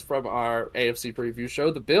predictions from our AFC preview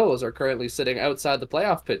show, the Bills are currently sitting outside the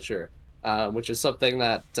playoff picture, which is something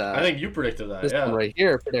that I think you predicted that. this one Yeah. right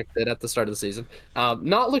here predicted at the start of the season.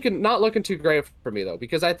 Not looking too great for me though,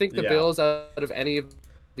 because I think the Yeah. Bills out of any of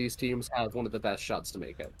these teams have one of the best shots to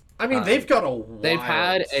make it. I mean, they've Um, got a they've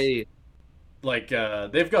had wild a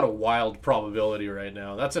they've got a wild probability right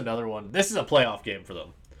now. That's another one. This is a playoff game for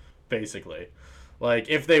them, basically. Like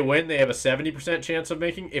if they win, they have a 70% chance of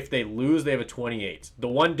making. If they lose, they have a 28. The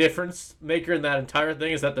one difference maker in that entire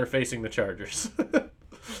thing is that they're facing the Chargers.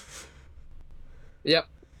 Yep.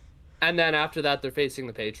 And then after that, they're facing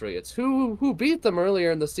the Patriots, who beat them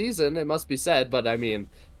earlier in the season. It must be said, but I mean,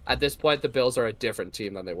 at this point, the Bills are a different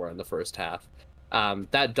team than they were in the first half.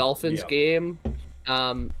 That Dolphins Yeah. game,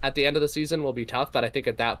 at the end of the season will be tough, but I think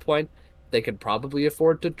at that point they could probably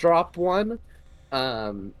afford to drop one.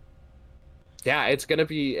 Um, yeah, it's gonna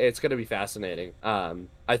be fascinating.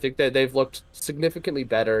 I think that they've looked significantly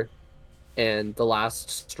better in the last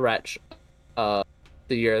stretch of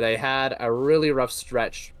the year. They had a really rough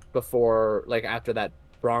stretch before, like after that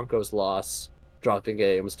Broncos loss, dropping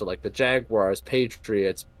games to like the Jaguars,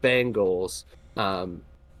 Patriots, Bengals. Um,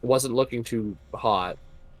 wasn't looking too hot,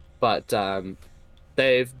 but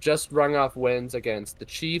they've just rung off wins against the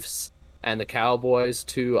Chiefs and the Cowboys,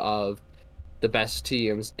 two of the best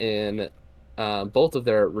teams in both of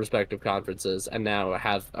their respective conferences, and now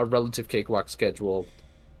have a relative cakewalk schedule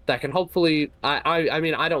that can hopefully. I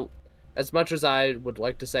mean, I don't. As much as I would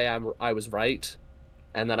like to say I was right,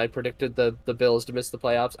 and that I predicted the Bills to miss the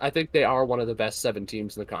playoffs, I think they are one of the best seven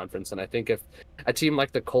teams in the conference. And I think if a team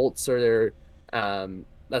like the Colts or their,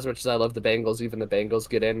 as much as I love the Bengals, even the Bengals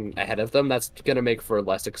get in ahead of them, that's going to make for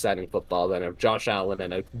less exciting football than if Josh Allen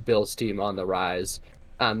and a Bills team on the rise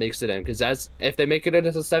makes it in. Because as if they make it in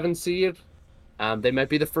as a seven seed, they might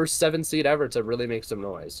be the first seven seed ever to really make some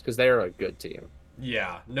noise because they are a good team.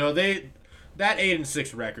 Yeah. No, that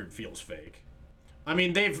 8-6 record feels fake. I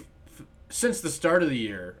mean, they've since the start of the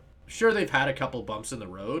year, sure they've had a couple bumps in the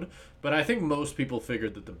road, but I think most people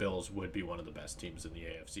figured that the Bills would be one of the best teams in the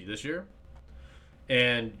AFC this year.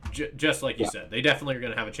 And just like you said, they definitely are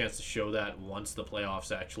going to have a chance to show that once the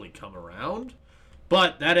playoffs actually come around.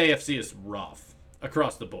 But that AFC is rough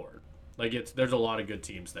across the board. Like there's a lot of good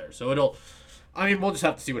teams there. So I mean, we'll just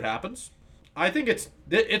have to see what happens. I think it's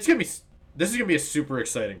going to be this is going to be a super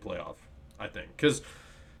exciting playoff, I think, cuz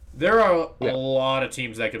there are a lot of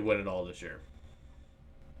teams that could win it all this year.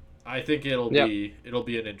 I think it'll be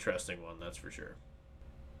an interesting one, that's for sure.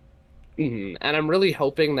 And I'm really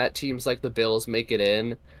hoping that teams like the Bills make it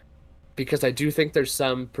in because I do think there's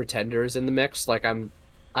some pretenders in the mix.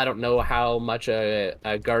 I don't know how much a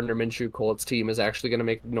Gardner Minshew Colts team is actually going to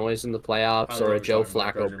make noise in the I playoffs or a love Joe talking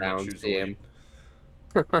about Flacco Gardner Browns Minshew's elite. team.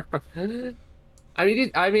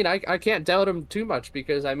 I can't doubt him too much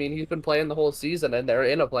because I mean he's been playing the whole season and they're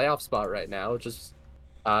in a playoff spot right now, which is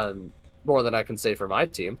um more than I can say for my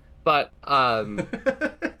team. But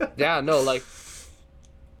yeah, no, like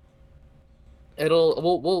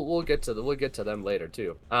we'll get to we'll get to them later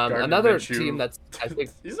too. Gardner Another team Minshew, that's I think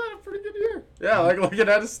he's had a pretty good year. Yeah, like looking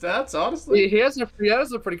at his stats, honestly. he has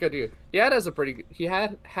a pretty good year. He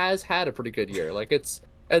has had a pretty good year. Like it's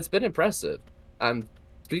been impressive.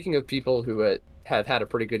 Speaking of people who have had a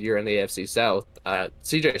pretty good year in the AFC South,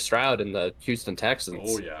 CJ Stroud in the Houston Oh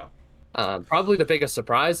Texans, yeah. probably the biggest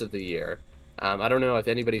surprise of the year. I don't know if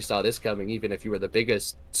anybody saw this coming, even if you were the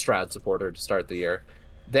biggest Stroud supporter to start the year.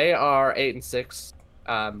 They are 8-6.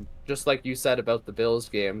 Just like you said about the Bills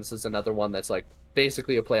game, this is another one that's like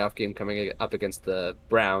basically a playoff game coming up against the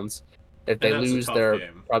Browns. If And they that's a lose tough their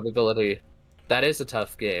game. probability, that is a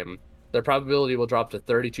tough game. Their probability will drop to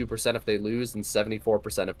 32% if they lose and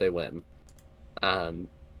 74% if they win. Um,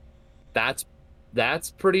 that's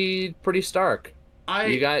pretty stark.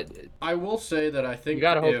 You I got I will say that I you think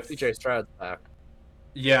got to hope if CJ Stroud's back.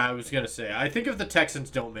 yeah, I was gonna say I think if the Texans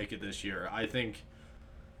don't make it this year, I think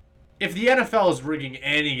if the NFL is rigging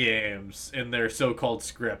any games in their so-called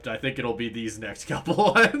script, I think it'll be these next couple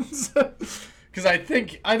ones. Because I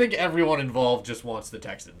think everyone involved just wants the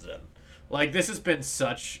Texans in. Like this has been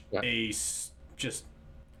such just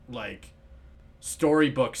like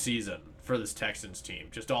storybook season for this Texans team,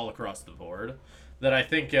 just all across the board. That I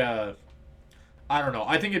think I don't know.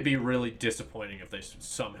 I think it'd be really disappointing if they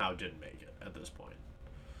somehow didn't make it at this point.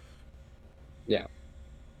 Yeah,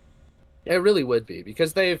 it really would be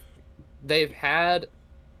because they've had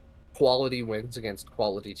quality wins against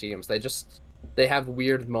quality teams. They have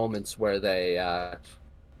weird moments where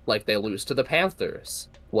like they lose to the Panthers.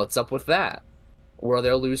 What's up with that? Or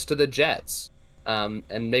they'll lose to the Jets,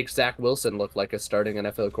 and make Zach Wilson look like a starting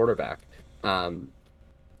NFL quarterback. Um,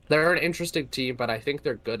 they're an interesting team, but I think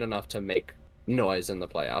they're good enough to make noise in the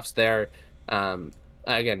playoffs. Um,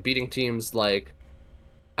 again, beating teams like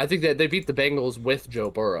I think that they beat the Bengals with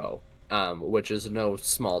Joe Burrow, which is no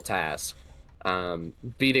small task.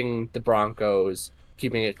 Beating the Broncos,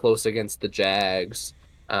 keeping it close against the Jags.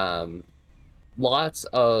 Um, Lots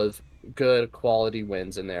of good quality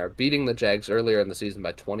wins in there. Beating the Jags earlier in the season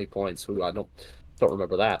by 20 points, who I don't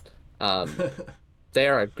remember that. Um, they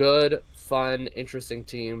are a good, fun, interesting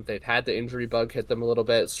team. They've had the injury bug hit them a little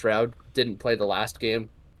bit. Stroud didn't play the last game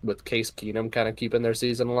with Case Keenum kind of keeping their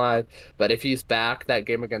season alive. But if he's back, that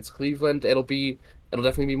game against Cleveland, it'll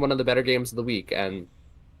definitely be one of the better games of the week. And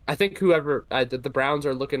I think the Browns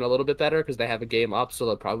are looking a little bit better because they have a game up, so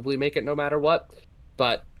they'll probably make it no matter what.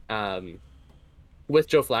 But with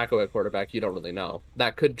Joe Flacco at quarterback, you don't really know.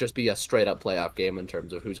 That could just be a straight up playoff game in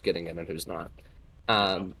terms of who's getting in and who's not. Yeah.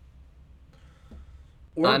 Um,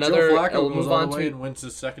 Or Joe another, Flacco we'll goes move all the on way to. and wins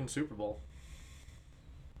his second Super Bowl.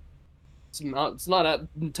 It's not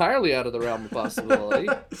entirely out of the realm of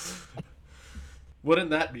possibility. Wouldn't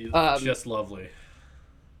that be Um, just lovely?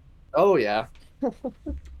 oh yeah.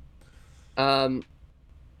 Um,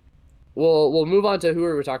 we'll move on to who we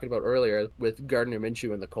were talking about earlier with Gardner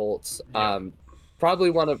Minshew and the Colts. Yeah.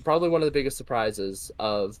 Probably one of the biggest surprises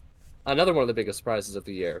of another one of the biggest surprises of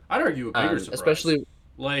the year. I'd argue a bigger surprise. Especially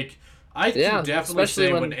Like, I can yeah, definitely especially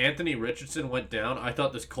say when when Anthony Richardson went down, I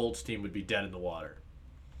thought this Colts team would be dead in the water.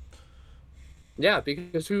 yeah,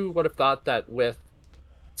 because who would have thought that with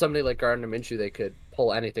somebody like Gardner Minshew they could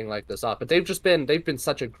pull anything like this off? But they've been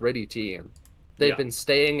such a gritty team. They've Yeah. been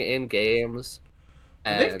staying in games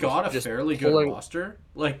And they've and got a just fairly good pulling. roster.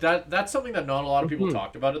 Like that's something that not a lot of people Mhm.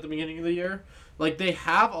 talked about at the beginning of the year. Like they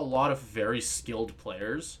have a lot of very skilled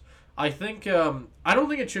players. I don't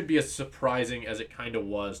think it should be as surprising as it kind of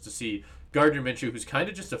was to see Gardner Minshew, who's kind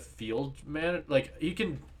of just a field man. Like he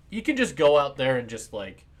can just go out there and just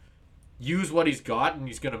like use what he's got and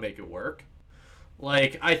he's gonna make it work.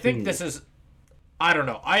 Like I think Mhm. this is I don't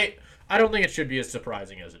know. I don't think it should be as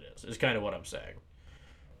surprising as it is. Is kind of what I'm saying.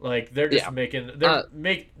 Like they're just Yeah. making Uh,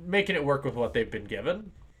 making it work with what they've been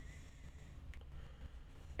given.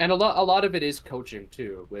 and a lot of it is coaching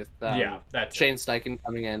too, with Yeah, that's it. Shane Steichen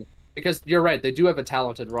coming in. Because you're right, they do have a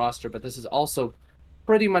talented roster, but this is also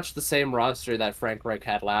pretty much the same roster that Frank Reich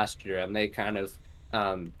had last year, and they kind of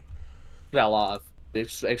um, fell off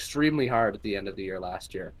extremely hard at the end of the year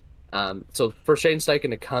last year. So for Shane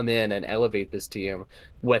Steichen to come in and elevate this team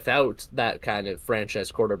without that kind of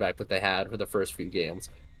franchise quarterback that they had for the first few games,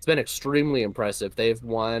 it's been extremely impressive.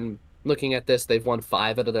 Looking at this, they've won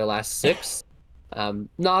 5 out of their last 6.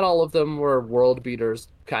 Not all of them were world beaters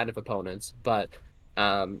kind of opponents, but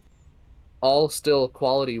um, all still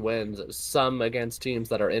quality wins. Some against teams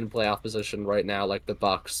that are in playoff position right now, like the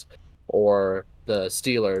Bucks or the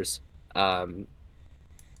Steelers. Um,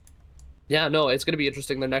 yeah, no, it's going to be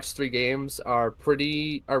interesting. The next 3 games are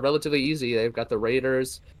relatively easy. They've got the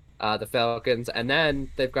Raiders, the Falcons, and then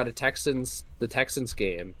they've got the Texans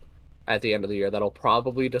game at the end of the year that'll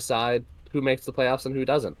probably decide who makes the playoffs and who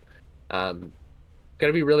doesn't. Um,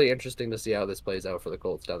 Going to be really interesting to see how this plays out for the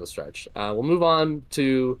Colts down the stretch. We'll move on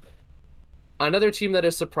to another team that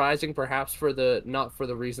is surprising, perhaps for the not for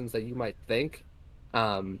the reasons that you might think.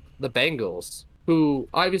 The Bengals, who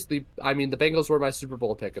obviously, I mean, the Bengals were my Super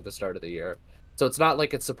Bowl pick at the start of the year, so it's not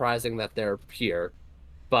like it's surprising that they're here.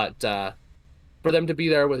 But for them to be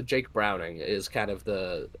there with Jake Browning is kind of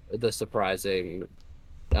the surprising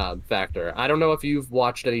factor. I don't know if you've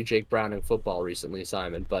watched any Jake Browning football recently,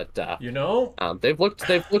 Simon, but You know? they've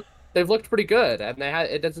looked pretty good, and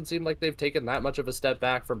it doesn't seem like they've taken that much of a step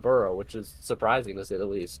back from Burrow, which is surprising to say the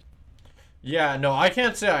least. Yeah, no, I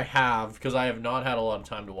can't say I have because I have not had a lot of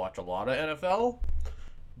time to watch a lot of NFL,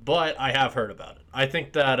 but I have heard about it. I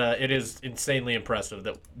think that it is insanely impressive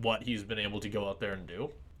that what he's been able to go out there and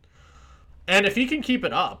do. And if he can keep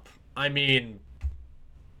it up, I mean,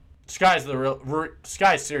 sky's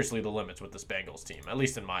seriously the limits with this Bengals team. At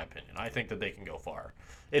least in my opinion, I think that they can go far.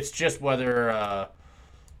 It's just whether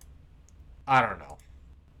I don't know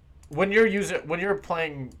when you're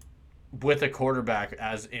playing with a quarterback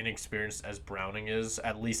as inexperienced as Browning is,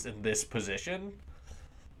 at least in this position.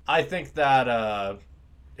 I think that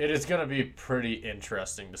it is going to be pretty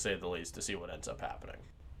interesting to say the least to see what ends up happening.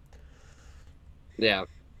 Yeah,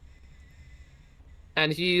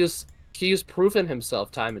 and he's proven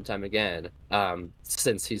himself time and time again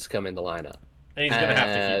since he's come in the lineup. And he's gonna have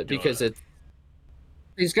to keep doing because it.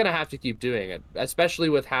 he's gonna have to keep doing it, especially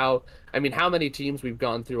with how I mean how many teams we've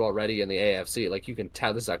gone through already in the AFC. Like you can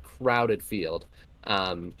tell, this is a crowded field.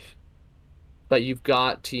 Um, but you've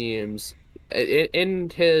got teams in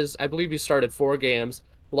his. I believe he started 4 games,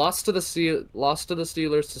 lost to the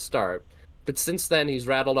Steelers to start, but since then he's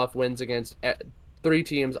rattled off wins against 3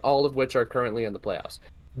 teams, all of which are currently in the playoffs: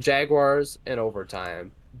 Jaguars in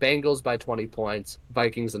overtime, Bengals by 20 points,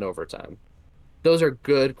 Vikings in overtime. Those are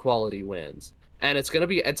good quality wins. And it's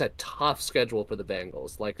a tough schedule for the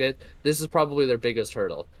Bengals. This is probably their biggest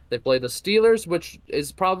hurdle. They play the Steelers, which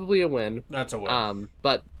is probably a win. That's a win.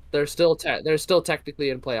 But they're still technically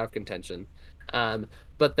in playoff contention. Um,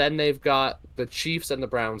 but then they've got the Chiefs and the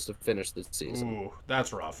Browns to finish the season. Ooh,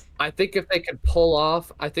 that's rough. I think if they can pull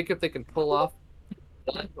off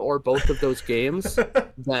one or both of those games,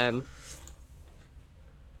 then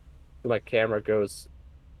my camera goes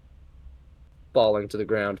falling to the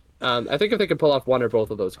ground. I think if they can pull off one or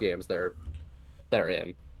both of those games, they're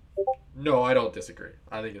in. No, I don't disagree.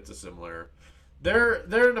 I think it's a similar.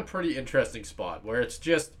 They're in a pretty interesting spot where it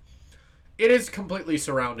is completely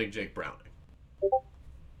surrounding Jake Browning.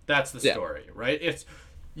 That's the story, right? It's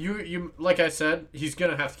you like I said, he's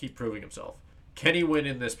gonna have to keep proving himself. Can he win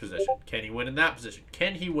in this position? Can he win in that position?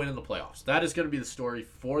 Can he win in the playoffs? That is going to be the story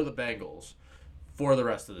for the Bengals for the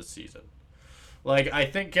rest of the season. Like I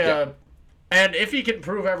think, and if he can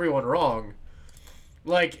prove everyone wrong,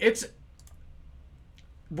 like it's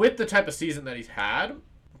with the type of season that he's had.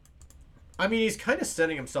 I mean, he's kind of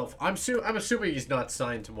setting himself. I'm assuming he's not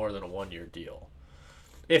signed to more than a 1-year deal.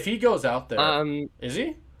 If he goes out there, is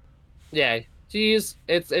he? Yeah, it's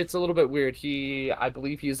a little bit weird. I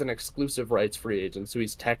believe he's an exclusive rights free agent, so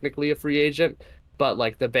he's technically a free agent, but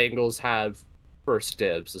like the Bengals have first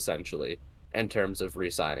dibs essentially in terms of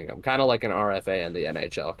re-signing him, kind of like an RFA in the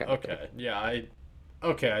NHL kind of thing. Yeah, I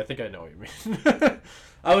think I know what you mean.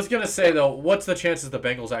 I was gonna say though, what's the chances the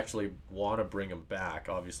Bengals actually want to bring him back?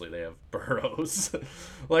 Obviously, they have Burrows.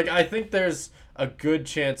 Like, I think there's a good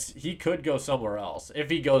chance he could go somewhere else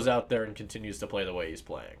if he goes out there and continues to play the way he's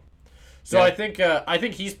playing. So yeah. I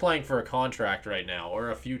think he's playing for a contract right now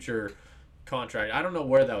or a future contract. I don't know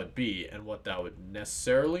where that would be and what that would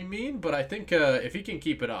necessarily mean, but I think if he can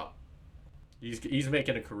keep it up, he's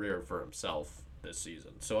making a career for himself this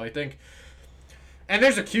season. So I think. And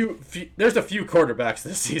there's a few quarterbacks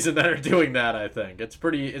this season that are doing that. I think it's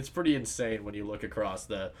pretty insane when you look across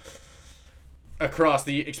the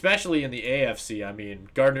especially in the AFC. I mean,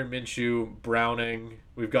 Gardner Minshew, Browning.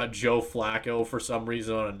 We've got Joe Flacco for some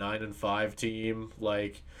reason on a 9-5 team.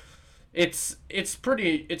 Like, it's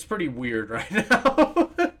pretty weird right now.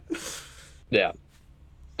 Yeah,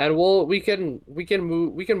 and we can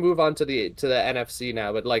move on to the NFC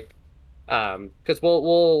now, but like. Because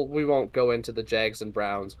we won't go into the Jags and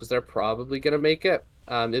Browns because they're probably gonna make it.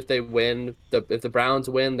 If they win, if the Browns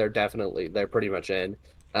win, they're pretty much in.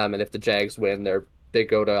 And if the Jags win, they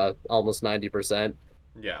go to almost 90%.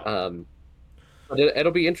 Yeah. But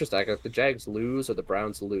it'll be interesting. If the Jags lose or the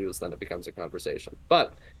Browns lose, then it becomes a conversation.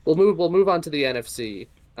 But we'll move on to the NFC.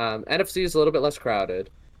 NFC is a little bit less crowded.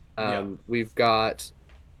 We've got,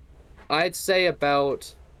 I'd say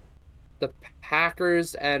about. The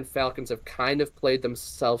Packers and Falcons have kind of played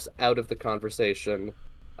themselves out of the conversation.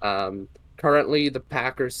 Currently, the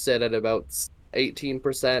Packers sit at about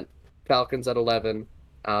 18%, Falcons at 11%.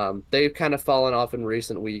 They've kind of fallen off in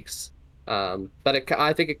recent weeks. But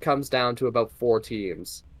I think it comes down to about 4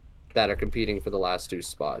 teams that are competing for the last 2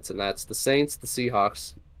 spots, and that's the Saints, the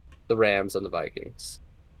Seahawks, the Rams, and the Vikings.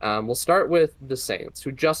 We'll start with the Saints,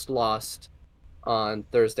 who just lost on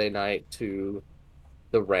Thursday night to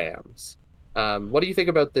the Rams. What do you think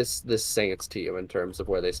about this Saints team in terms of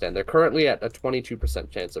where they stand? They're currently at a 22%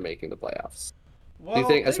 chance of making the playoffs. Well, do you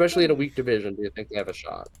think, especially in a weak division, do you think they have a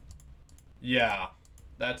shot? Yeah,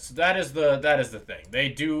 that is the thing.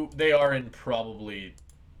 They are in probably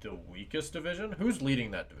the weakest division. Who's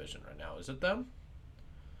leading that division right now? Is it them?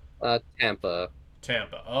 Tampa.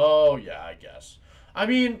 Tampa. Oh yeah, I guess. I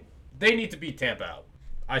mean, they need to beat Tampa out.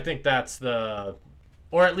 I think that's or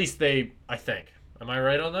at least I think. Am I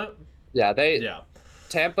right on that? Yeah,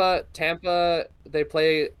 Tampa, they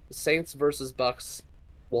play Saints versus Bucks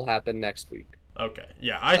will happen next week. Okay.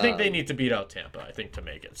 Yeah, I think they need to beat out Tampa, I think, to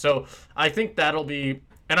make it. So, I think that'll be,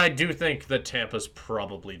 and I do think that Tampa's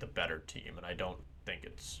probably the better team, and I don't think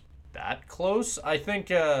it's that close. I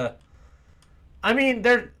think I mean,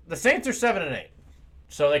 the Saints are 7-8.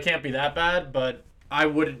 So they can't be that bad, but I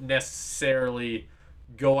wouldn't necessarily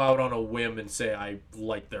go out on a whim and say I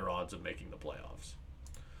like their odds of making the playoffs.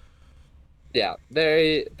 Yeah,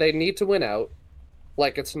 they need to win out.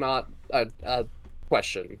 Like, it's not a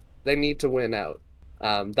question. They need to win out.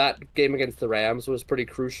 That game against the Rams was pretty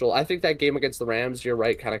crucial. I think that game against the Rams, you're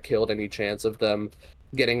right, kind of killed any chance of them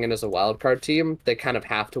getting in as a wild card team. They kind of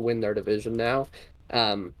have to win their division now.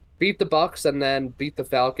 Beat the Bucks and then beat the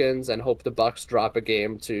Falcons and hope the Bucks drop a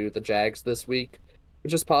game to the Jags this week,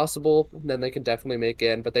 which is possible. Then they can definitely make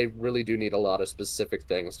in, but they really do need a lot of specific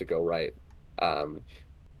things to go right. Um,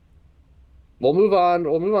 we'll move on.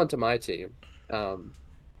 We'll move on to my team,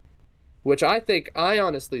 which I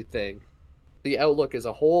honestly think the outlook is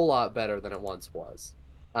a whole lot better than it once was.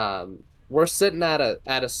 We're sitting at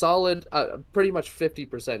a solid, pretty much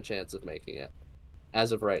 50% chance of making it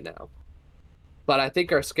as of right now. But I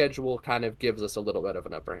think our schedule kind of gives us a little bit of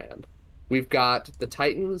an upper hand. We've got the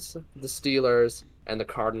Titans, the Steelers, and the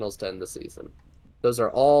Cardinals to end the season. Those are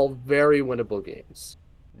all very winnable games.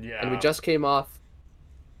 Yeah. And we just came off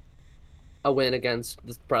a win against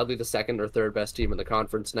probably the second or third best team in the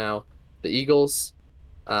conference now, the Eagles,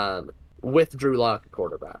 with Drew Lock at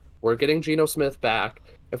quarterback. We're getting Geno Smith back.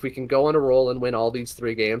 If we can go on a roll and win all these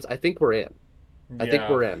 3 games, I think we're in. I think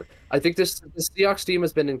we're in. I think this Seahawks team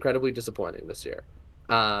has been incredibly disappointing this year.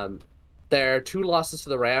 Their 2 losses to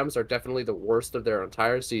the Rams are definitely the worst of their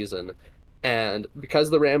entire season. And because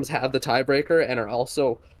the Rams have the tiebreaker and are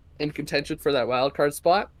also in contention for that wild card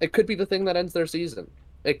spot, it could be the thing that ends their season.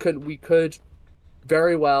 We could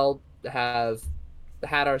very well have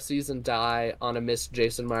had our season die on a missed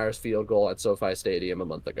Jason Myers field goal at SoFi Stadium a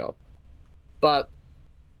month ago. But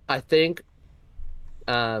I think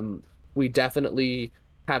we definitely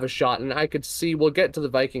have a shot. And I could see, we'll get to the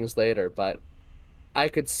Vikings later, but I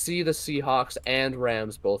could see the Seahawks and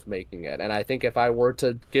Rams both making it. And I think if I were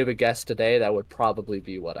to give a guess today, that would probably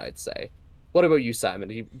be what I'd say. What about you, Simon?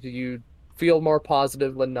 Do you feel more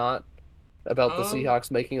positive than not about the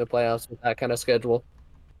Seahawks making the playoffs with that kind of schedule?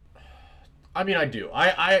 I mean, I do.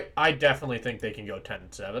 I definitely think they can go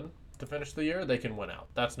 10-7 to finish the year. They can win out.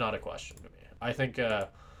 That's not a question to me. I think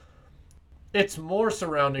it's more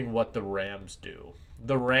surrounding what the Rams do.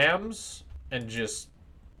 The Rams and just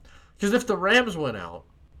because if the Rams win out,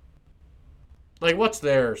 like what's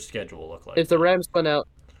their schedule look like? If the Rams win out,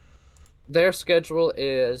 their schedule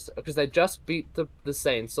is because they just beat the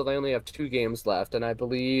Saints, so they only have 2 games left, and I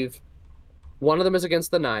believe one of them is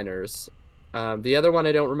against the Niners. The other one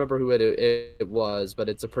I don't remember who it was, but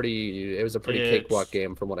it was a pretty cakewalk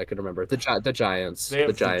game from what I can remember. The Giants. They have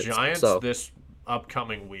the Giants. The Giants so. This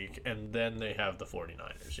upcoming week, and then they have the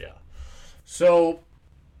 49ers, yeah. So,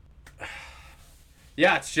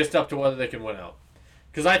 yeah, it's just up to whether they can win out.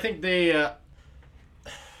 Because I think they...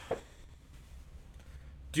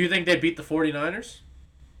 do you think they beat the 49ers?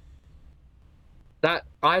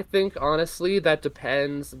 I think, honestly, that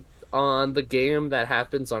depends on the game that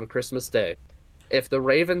happens on Christmas Day. If the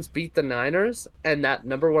Ravens beat the Niners and that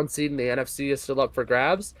 #1 seed in the NFC is still up for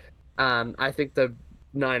grabs, I think the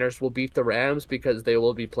Niners will beat the Rams because they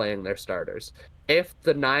will be playing their starters. If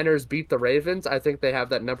the Niners beat the Ravens, I think they have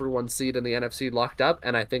that #1 seed in the NFC locked up,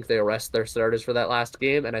 and I think they rest their starters for that last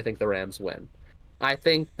game, and I think the Rams win. I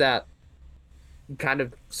think that kind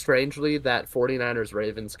of strangely, that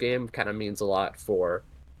 49ers-Ravens game kind of means a lot for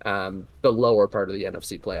the lower part of the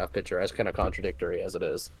NFC playoff picture, as kind of contradictory as it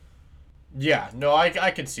is. Yeah, no,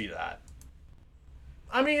 I can see that.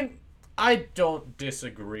 I mean, I don't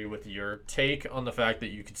disagree with your take on the fact that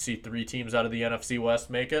you could see 3 teams out of the NFC West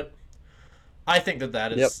make it. I think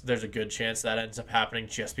that is there's a good chance that ends up happening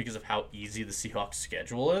just because of how easy the Seahawks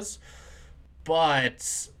schedule is.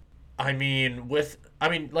 But I mean,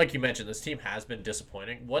 like you mentioned, this team has been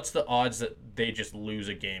disappointing. What's the odds that they just lose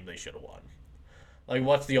a game they should have won? Like,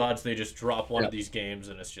 what's the odds they just drop one of these games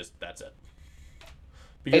and that's it?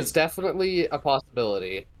 Because it's definitely a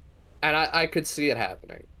possibility, and I could see it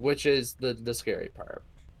happening, which is the scary part.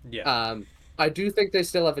 Yeah. I do think they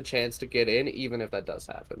still have a chance to get in, even if that does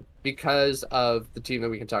happen, because of the team that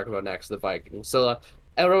we can talk about next, the Vikings. So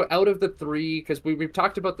out of the 3, because we've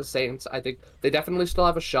talked about the Saints, I think they definitely still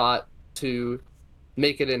have a shot to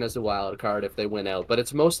make it in as a wild card if they win out, but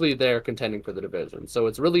it's mostly they're contending for the division. So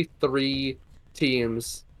it's really 3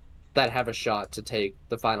 teams that have a shot to take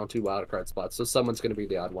the final 2 wildcard spots. So someone's going to be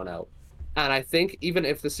the odd one out. And I think even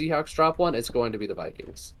if the Seahawks drop one, it's going to be the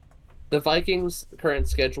Vikings. The Vikings' current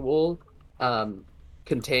schedule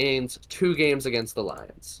contains 2 games against the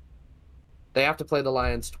Lions. They have to play the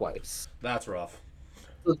Lions twice. That's rough.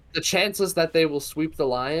 The chances that they will sweep the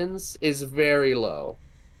Lions is very low.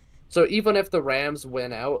 So even if the Rams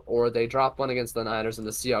win out or they drop one against the Niners and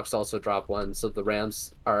the Seahawks also drop one, so the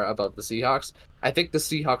Rams are above the Seahawks, I think the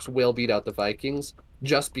Seahawks will beat out the Vikings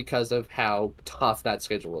just because of how tough that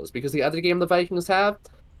schedule is. Because the other game the Vikings have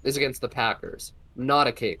is against the Packers. Not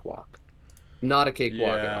a cakewalk. Not a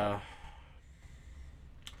cakewalk at all. Yeah,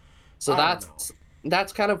 So I don't know.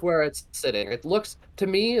 that's kind of where it's sitting. It looks to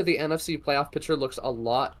me the NFC playoff picture looks a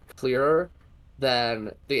lot clearer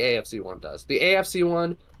than the AFC one does. The AFC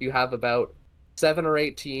one, you have about 7 or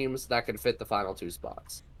 8 teams that can fit the final 2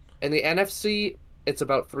 spots. In the NFC, it's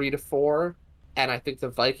about 3 to 4, and I think the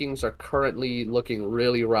Vikings are currently looking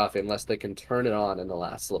really rough unless they can turn it on in the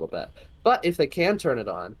last little bit. But if they can turn it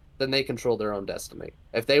on, then they control their own destiny.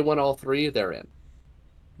 If they win all three, they're in.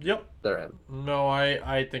 Yep. They're in. No,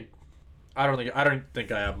 I don't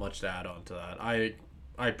think I have much to add on to that.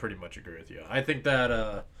 I pretty much agree with you. I think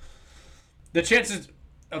that the chances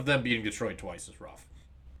of them beating Detroit twice is rough.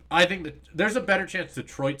 I think that there's a better chance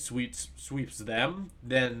Detroit sweeps them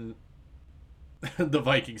than the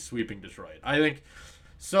Vikings sweeping Detroit. I think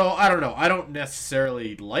so. I don't know. I don't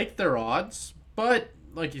necessarily like their odds, but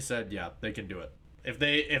like you said, yeah, they can do it. If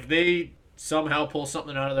they somehow pull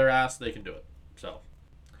something out of their ass, they can do it. So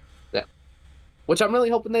Yeah. Which I'm really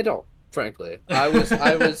hoping they don't, frankly. I was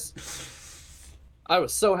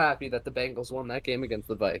so happy that the Bengals won that game against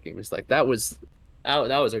the Vikings. Like that was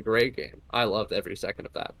a great game. I loved every second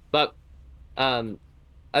of that. But um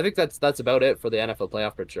I think that's about it for the NFL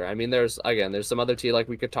playoff picture. I mean, there's some other team like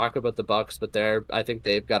we could talk about the Bucks, but I think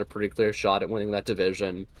they've got a pretty clear shot at winning that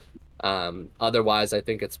division. Otherwise, I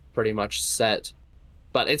think it's pretty much set.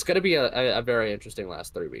 But it's going to be a very interesting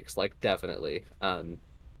last 3 weeks, like definitely. And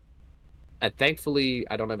thankfully,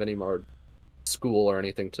 I don't have any more school or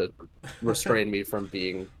anything to restrain me from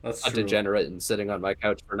being that's a true. degenerate and sitting on my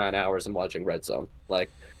couch for 9 hours and watching Red Zone.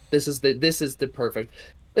 Like this is the perfect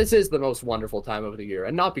this is the most wonderful time of the year,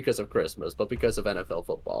 and not because of Christmas, but because of NFL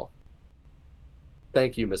football.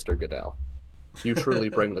 Thank you, Mr. Goodell. You truly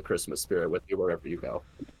bring the Christmas spirit with you wherever you go.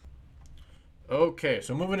 Okay,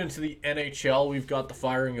 so moving into the NHL, we've got the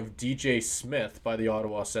firing of DJ Smith by the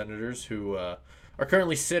Ottawa Senators, who are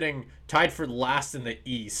currently sitting tied for last in the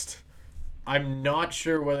East. I'm not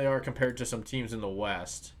sure where they are compared to some teams in the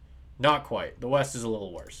West. Not quite. The West is a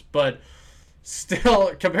little worse. But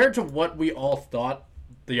still, compared to what we all thought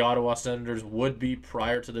the Ottawa Senators would be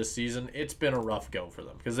prior to this season, it's been a rough go for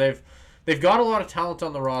them because they've got a lot of talent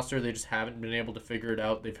on the roster. They just haven't been able to figure it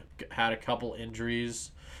out. They've had a couple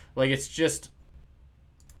injuries. Like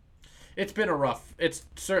it's been a rough. It's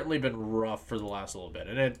certainly been rough for the last little bit,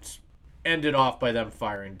 and it's ended off by them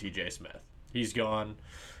firing DJ Smith. He's gone.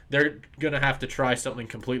 They're gonna have to try something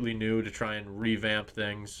completely new to try and revamp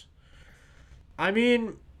things. I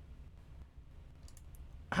mean,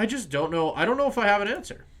 I just don't know. I don't know if I have an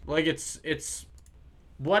answer. Like it's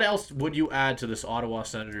what else would you add to this Ottawa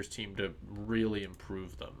Senators team to really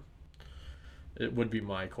improve them? It would be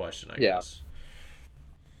my question, I Yeah, guess.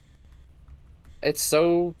 it's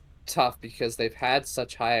so tough because they've had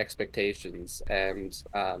such high expectations, and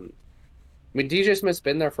I mean DJ Smith's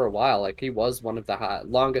been there for a while. Like he was one of the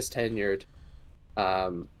longest tenured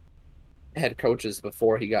um, head coaches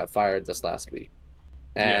before he got fired this last week,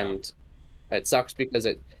 Yeah. and it sucks because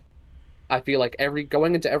it I feel like every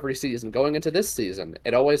going into every season, going into this season,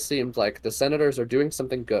 it always seemed like the Senators are doing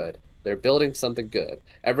something good. They're building something good.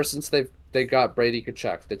 Ever since they got Brady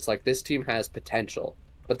Kachuk, it's like this team has potential,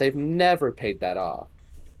 but they've never paid that off.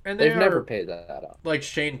 And they They've never are paid that off. like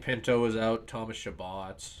Shane Pinto is out, Thomas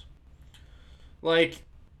Shabbat. Like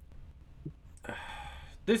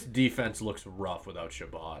this defense looks rough without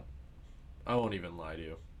Shabbat. I won't even lie to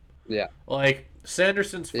you. Yeah, Like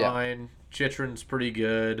Sanderson's yeah. fine, Chitrin's pretty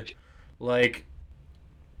good. Like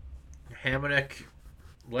Hamannik,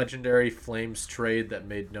 legendary Flames trade that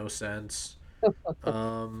made no sense.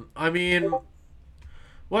 I mean,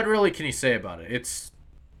 what really can you say about it?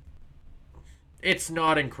 It's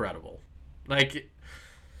not incredible. Like,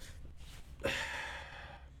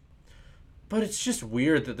 but it's just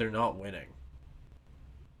weird that they're not winning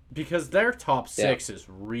because their top Yeah. six is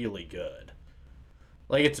really good.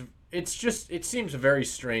 Like it's just it seems very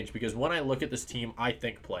strange because when I look at this team, I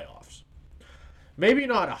think playoffs. Maybe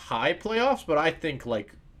not a high playoffs, but I think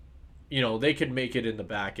like they could make it in the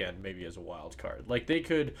back end maybe as a wild card. Like they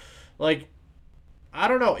could, like I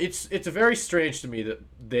don't know. It's very strange to me that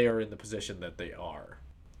they are in the position that they are.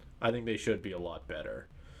 I think they should be a lot better,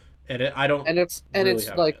 and I don't And really it's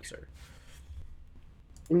have an like answer.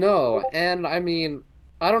 no, and I mean,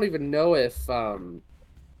 I don't even know if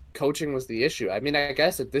coaching was the issue. I mean, I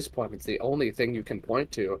guess at this point it's the only thing you can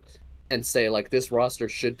point to and say like this roster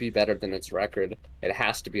should be better than its record. It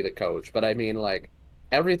has to be the coach. But I mean, like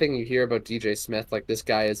everything you hear about DJ Smith, like this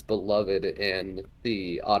guy is beloved in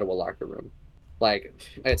the Ottawa locker room. Like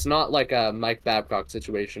it's not like a Mike Babcock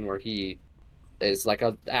situation where he is like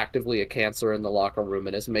actively a cancer in the locker room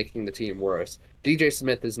and is making the team worse. DJ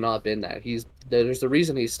Smith has not been that. There's a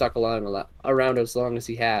reason he's stuck around as long as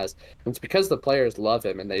he has. And it's because the players love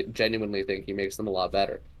him and they genuinely think he makes them a lot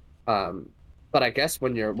better. Um, but I guess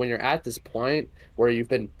when you're at this point where you've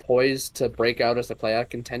been poised to break out as a playoff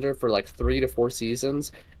contender for like 3 to 4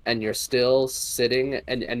 seasons, and you're still sitting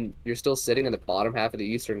in the bottom half of the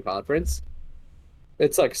Eastern Conference,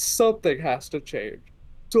 it's like something has to change.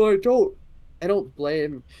 So I don't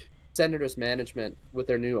blame Senators management with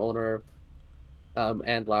their new owner,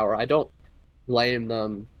 and Lauer. I don't blame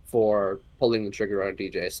them for pulling the trigger on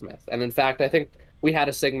DJ Smith. And in fact, I think we had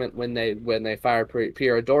a segment when they fired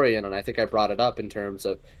Pierre Dorian, and I think I brought it up in terms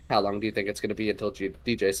of how long do you think it's going to be until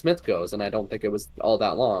DJ Smith goes, and I don't think it was all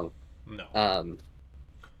that long. No. Um,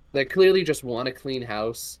 they clearly just want to clean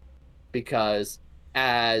house because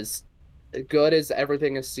as good as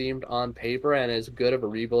everything has seemed on paper and as good of a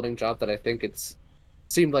rebuilding job that I think it's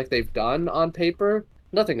seemed like they've done on paper,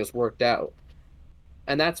 nothing has worked out.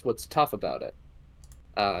 And that's what's tough about it.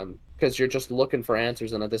 Because you're just looking for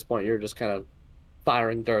answers, and at this point, you're just kind of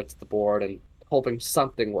firing darts at the board and hoping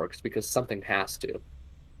something works because something has to.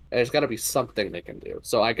 There's got to be something they can do.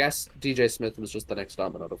 So I guess DJ Smith was just the next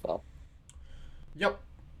domino to fall. Yep.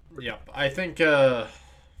 Yep. I think the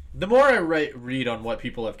more I read on what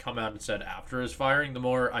people have come out and said after his firing, the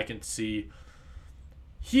more I can see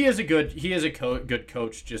he is a good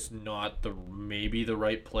coach, just not maybe the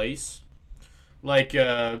right place. Like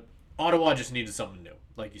Ottawa just needed something new,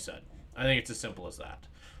 like you said. I think it's as simple as that.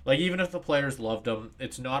 Like even if the players loved him,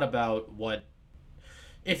 it's not about what.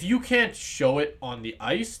 If you can't show it on the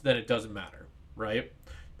ice, then it doesn't matter, right?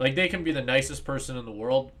 Like they can be the nicest person in the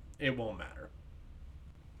world, it won't matter.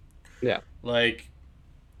 Yeah. Like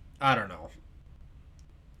I don't know.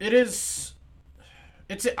 It is.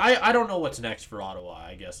 I don't know what's next for Ottawa.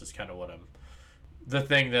 I guess is kind of what I'm. The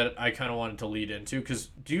thing that I kind of wanted to lead into, because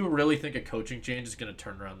do you really think a coaching change is going to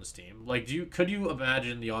turn around this team? Like, could you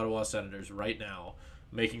imagine the Ottawa Senators right now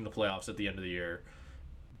making the playoffs at the end of the year,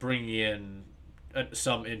 bringing in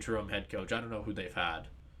some interim head coach? I don't know who they've had,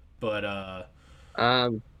 but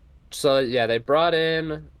Um. So yeah, they brought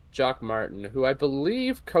in Jock Martin, who I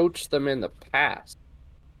believe coached them in the past.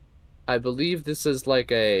 I believe this is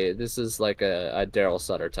like a Daryl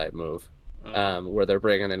Sutter type move, uh, where they're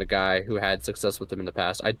bringing in a guy who had success with them in the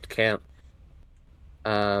past. I can't.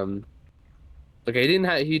 Um, okay,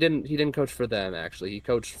 he didn't coach for them actually. He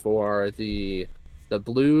coached for the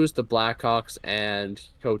Blues, the Blackhawks, and he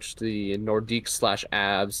coached the Nordiques slash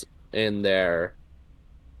Avs in their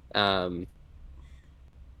um,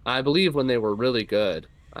 I believe when they were really good.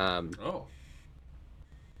 oh,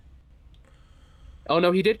 Oh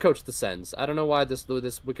no, he did coach the Sens. I don't know why this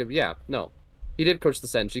we could. Yeah, no, he did coach the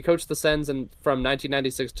Sens. He coached the Sens from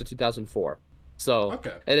 1996 to 2004. So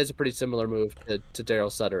okay, it is a pretty similar move to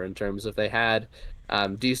Daryl Sutter in terms of they had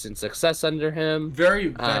decent success under him very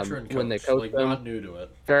veteran when they coach, coached like him. not new to it.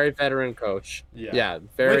 Very veteran coach. Yeah, Yeah, which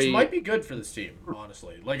very. might be good for this team,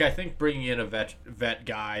 honestly. Like I think bringing in a vet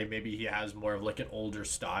guy, maybe he has more of like an older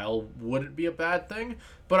style, wouldn't be a bad thing.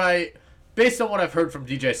 But based on what I've heard from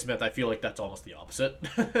DJ Smith, I feel like that's almost the opposite,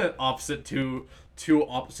 opposite two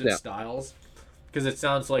opposite Yeah. styles, because it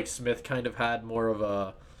sounds like Smith kind of had more of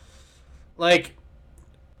a like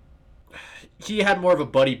he had more of a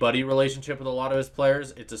buddy buddy relationship with a lot of his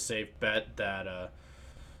players. It's a safe bet that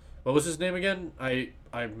what was his name again? I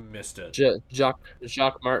missed it.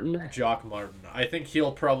 Jacques Martin. Jock Martin. I think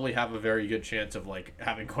he'll probably have a very good chance of like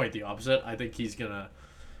having quite the opposite. I think he's gonna.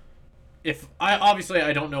 If I obviously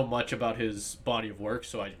I don't know much about his body of work,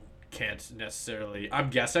 so I can't necessarily. I'm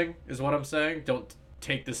guessing is what I'm saying. Don't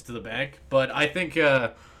take this to the bank, but I think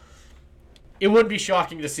it would be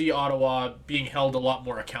shocking to see Ottawa being held a lot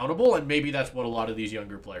more accountable, and maybe that's what a lot of these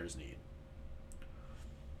younger players need.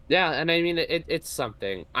 Yeah, and I mean it's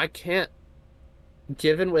something. I can't,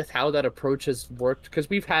 given with how that approach has worked, because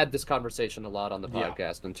we've had this conversation a lot on the Yeah,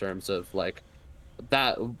 podcast in terms of like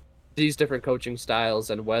that these different coaching styles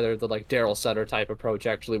and whether the like Daryl Sutter type approach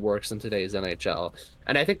actually works in today's NHL.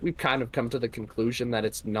 And I think we've kind of come to the conclusion that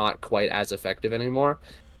it's not quite as effective anymore.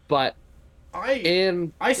 But I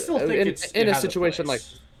in I still think in it a has a situation like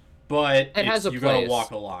place, but it has it's a you gotta walk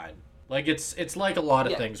place. a line. Like it's like a lot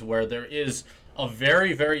of Yeah. things where there is a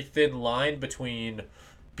very very thin line between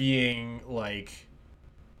being like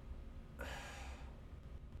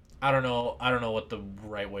I don't know what the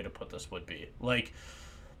right way to put this would be. Like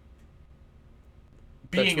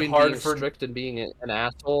being between hard being for. strict and being an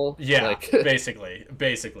asshole. Yeah, Like,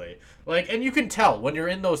 basically. Like, and you can tell when you're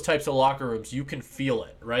in those types of locker rooms, you can feel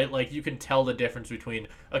it, right? Like, you can tell the difference between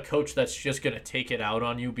a coach that's just going to take it out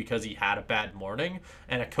on you because he had a bad morning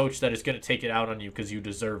and a coach that is going to take it out on you because you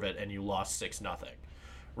deserve it and you lost 6-0,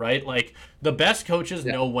 right? Like, the best coaches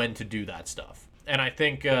yeah, know when to do that stuff. And I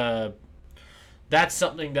think that's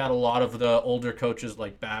something that a lot of the older coaches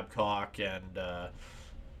like Babcock and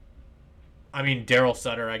I mean Daryl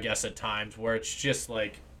Sutter, I guess at times where it's just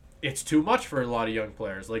like it's too much for a lot of young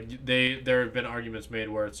players. Like there have been arguments made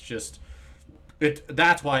where it's just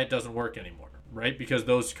that's why it doesn't work anymore, right? Because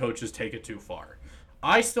those coaches take it too far.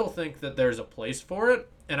 I still think that there's a place for it,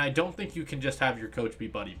 and I don't think you can just have your coach be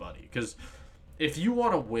buddy buddy because if you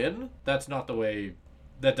want to win, that's not the way.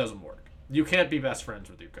 That doesn't work. You can't be best friends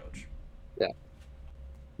with your coach. yeah,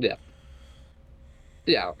 yeah,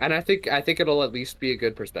 yeah. And I think it'll at least be a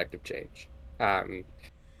good perspective change. Um,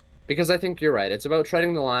 because I think you're right. It's about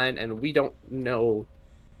treading the line, and we don't know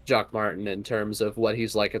Jock Martin in terms of what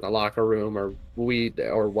he's like in the locker room or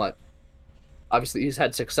what. Obviously, he's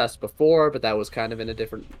had success before, but that was kind of in a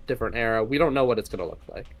different era. We don't know what it's going to look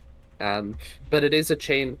like. Um, but it is a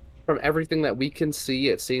change from everything that we can see.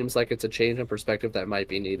 It seems like it's a change in perspective that might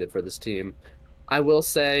be needed for this team. I will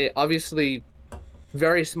say, obviously,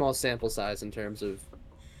 very small sample size in terms of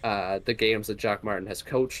the games that Jock Martin has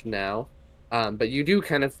coached now. But you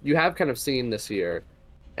have kind of seen this year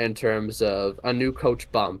in terms of a new coach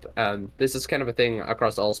bump. This is kind of a thing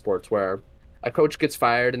across all sports where a coach gets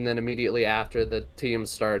fired and then immediately after the team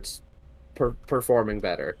starts performing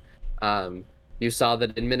better. Um, you saw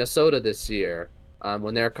that in Minnesota this year,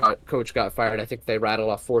 when their coach got fired, I think they rattled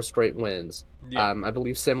off 4 straight wins. Yeah. I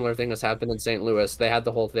believe similar thing has happened in St. Louis. They had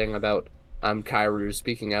the whole thing about Kyrou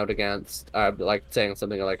speaking out against, like saying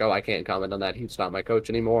something like, "Oh, I can't comment on that. He's not my coach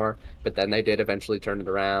anymore." But then they did eventually turn it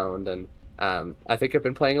around, and I think I've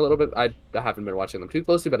been playing a little bit. I haven't been watching them too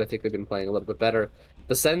closely, but I think they've been playing a little bit better.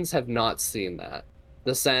 The Sens have not seen that.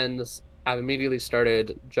 The Sens have immediately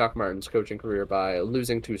started Jock Martin's coaching career by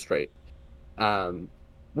losing 2 straight, um,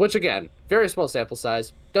 which again, very small sample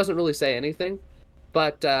size, doesn't really say anything,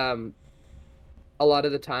 but a lot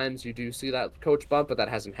of the times you do see that coach bump, but that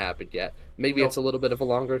hasn't happened yet. Maybe it's Nope. a little bit of a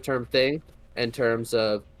longer term thing in terms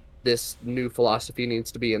of this new philosophy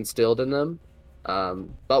needs to be instilled in them.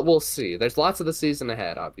 But we'll see. There's lots of the season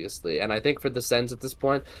ahead, obviously. And I think for the Sens at this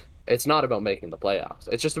point, it's not about making the playoffs.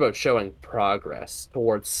 It's just about showing progress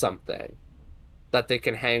towards something that they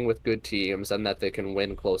can hang with good teams and that they can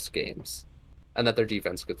win close games and that their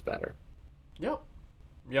defense gets better. Yep.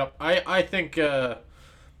 Yep. I think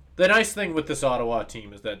the nice thing with this Ottawa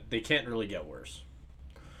team is that they can't really get worse.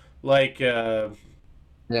 Like Yeah.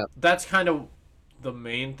 that's kind of the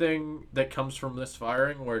main thing that comes from this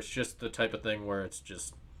firing, where it's just the type of thing where it's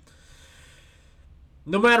just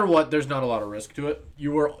no matter what, there's not a lot of risk to it.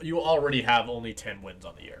 You already have only 10 wins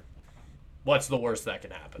on the year. What's the worst that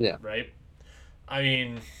can happen, Yeah. right? I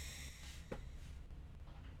mean,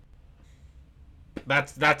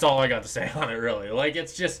 that's all I got to say on it really. Like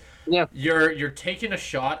it's just Yeah. you're taking a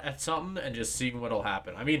shot at something and just seeing what'll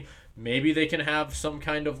happen. I mean, maybe they can have some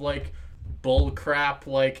kind of like bull crap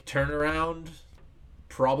like turnaround.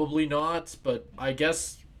 Probably not, but I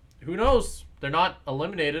guess who knows? They're not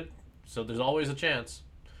eliminated, so there's always a chance.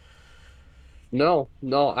 No,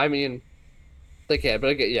 no. I mean, they can, but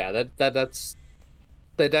again, yeah, that's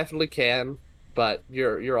they definitely can. But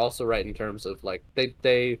you're also right in terms of like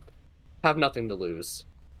they have nothing to lose.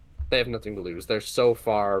 They have nothing to lose. They're so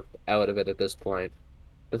far out of it at this point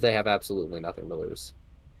that they have absolutely nothing to lose.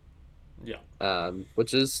 Yeah.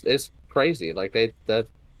 Which is crazy. Like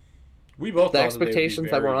We both the thought that they would be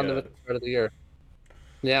expectations that were very on them at good. the start of the year.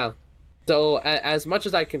 Yeah. So as much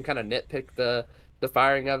as I can kind of nitpick the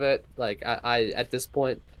firing of it, like I at this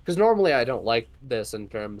point, because normally I don't like this in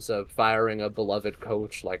terms of firing a beloved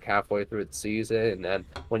coach like halfway through the season, and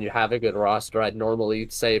when you have a good roster, I'd normally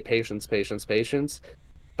say patience, patience, patience.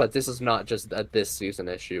 But this is not just a this season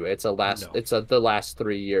issue. No. It's a the last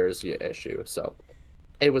 3 years issue. So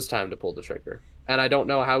it was time to pull the trigger. And I don't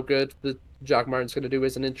know how good the Jock Martin's going to do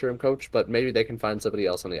as an interim coach, but maybe they can find somebody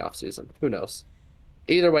else in the offseason. Who knows?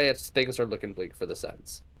 Either way, it's things are looking bleak for the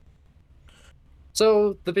Sens.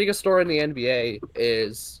 So the biggest story in the NBA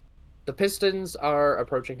is the Pistons are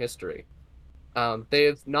approaching history. They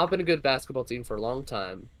have not been a good basketball team for a long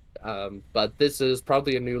time, but this is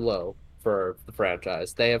probably a new low for the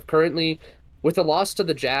franchise. They have currently, with a loss to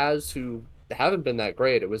the Jazz, who haven't been that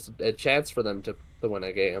great, it was a chance for them to win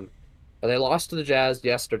a game. But they lost to the Jazz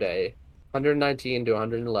yesterday, 119 to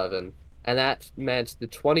 111, and that meant the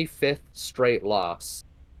 25th straight loss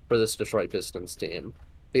for this Detroit Pistons team.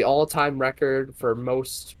 The all-time record for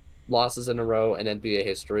most losses in a row in NBA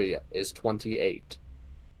history is 28.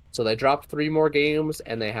 So they dropped 3 more games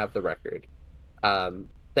and they have the record.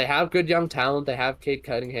 They have good young talent. They have Cade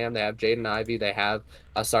Cunningham. They have Jaden Ivey. They have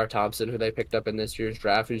Asar Thompson, who they picked up in this year's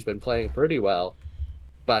draft, who's been playing pretty well.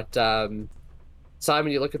 But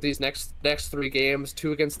Simon, you look at these next 3 games,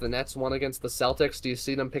 2 against the Nets, 1 against the Celtics. Do you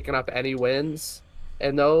see them picking up any wins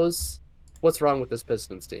in those? What's wrong with this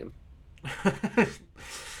Pistons team?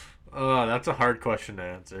 Oh, that's a hard question to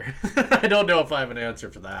answer. I don't know if I have an answer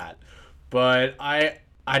for that, but I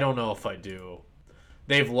don't know if I do.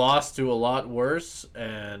 They've lost to a lot worse,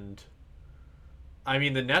 and I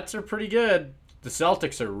mean the Nets are pretty good. The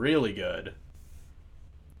Celtics are really good.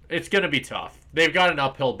 It's gonna be tough. They've got an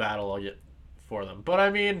uphill battle for them, but I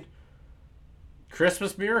mean,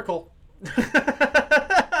 Christmas miracle.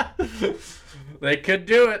 They could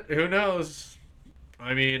do it. Who knows?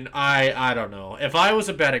 I mean, I don't know. If I was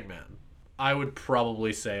a betting man, I would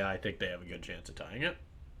probably say I think they have a good chance of tying it.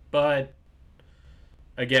 But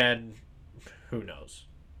again, who knows?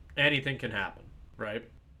 Anything can happen, right?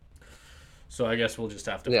 So I guess we'll just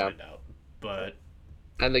have to Yeah. find out. But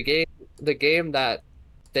And the game that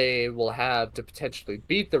they will have to potentially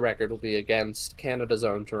beat the record will be against Canada's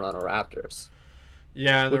own Toronto Raptors,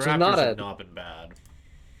 yeah, the which is not Raptors have a not been bad.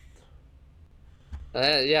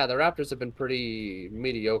 yeah, the Raptors have been pretty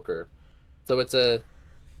mediocre. So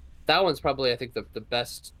that one's probably I think the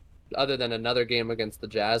best other than another game against the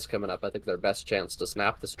Jazz coming up. I think their best chance to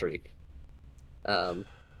snap the streak. Um,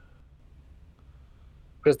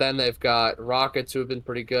 because then they've got Rockets who have been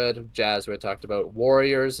pretty good, Jazz we had talked about,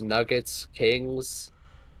 Warriors, Nuggets, Kings.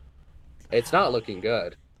 It's not looking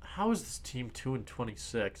good. How is this team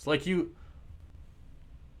 2-26?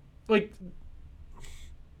 Like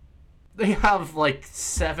they have like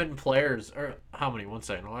 7 players, or how many? One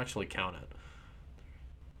second, I'll actually count it.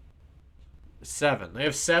 7. They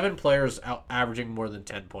have 7 players averaging more than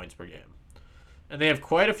 10 points per game, and they have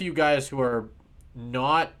quite a few guys who are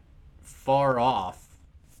not far off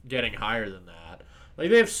getting higher than that. Like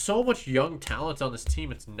they have so much young talent on this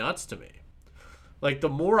team, it's nuts to me. Like the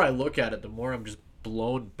more I look at it, the more I'm just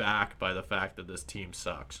blown back by the fact that this team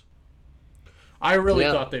sucks. I really Yeah.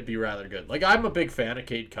 thought they'd be rather good. Like I'm a big fan of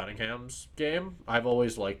Cade Cunningham's game. I've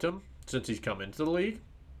always liked him since he's come into the league,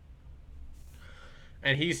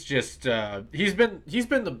 and he's just he's been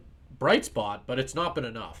the bright spot, but it's not been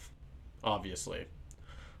enough. Obviously,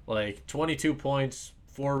 like 22 points,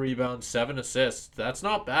 4 rebounds, 7 assists. That's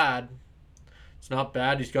not bad. It's not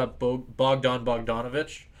bad. He's got Bogdan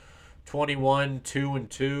Bogdanovic, 21,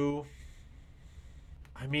 2-2.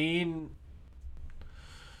 I mean,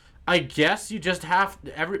 I guess you just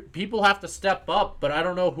people have to step up, but I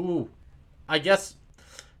don't know who. I guess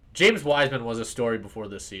James Wiseman was a story before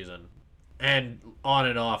this season, and on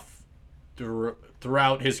and off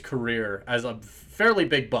throughout his career as a fairly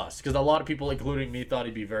big bust, because a lot of people, including me, thought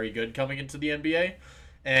he'd be very good coming into the NBA,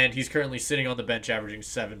 and he's currently sitting on the bench averaging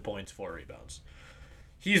 7 points, 4 rebounds.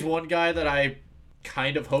 He's one guy that I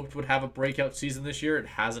kind of hoped would have a breakout season this year. It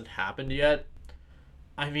hasn't happened yet.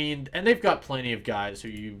 I mean, and they've got plenty of guys who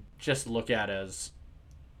you just look at as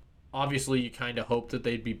obviously you kind of hope that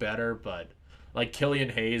they'd be better, but like Killian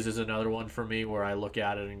Hayes is another one for me where I look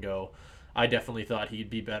at it and go, I definitely thought he'd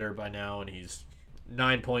be better by now, and he's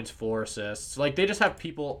 9 points, 4 assists. Like they just have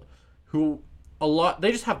people who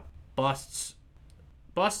they just have busts.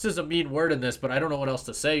 Bust is a mean word in this, but I don't know what else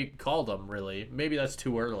to call them really. Maybe that's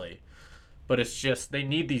too early. But it's just they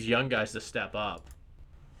need these young guys to step up.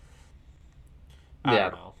 I Yeah,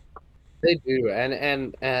 don't know. they do.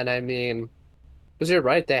 And I mean, because you're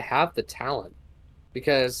right, they have the talent.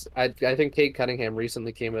 Because I think Cade Cunningham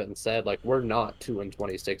recently came out and said like we're not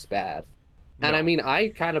 2-26 bad. And I No. mean, I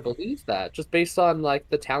kind of believe that just based on like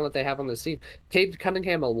the talent they have on the team. Cade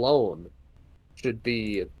Cunningham alone should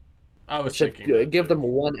be I was should thinking that give too. them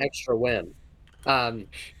one extra win. Um,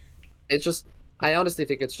 it's just I honestly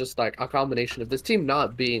think it's just like a combination of this team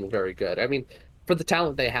not being very good. I mean, for the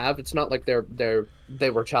talent they have, it's not like they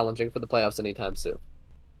were challenging for the playoffs anytime soon.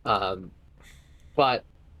 Um, but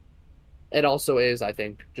it also is, I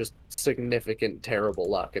think, just significant terrible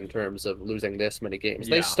luck in terms of losing this many games.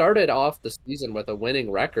 They Yeah. started off the season with a winning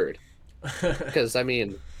record because I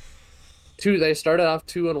mean, they started off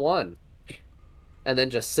 2-1, and then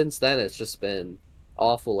just since then it's just been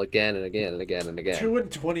awful again and again and again and again.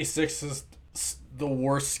 2-26 is the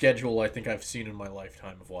worst schedule I think I've seen in my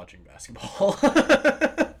lifetime of watching basketball.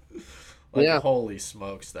 Like, Yeah, holy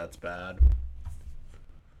smokes, that's bad.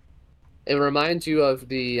 it reminds you of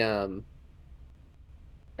the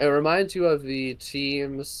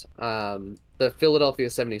teams the Philadelphia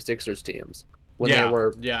 76ers teams when they Yeah,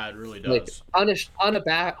 were yeah, it really like does.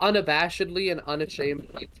 unabashedly and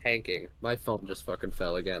unashamedly tanking. My phone just fucking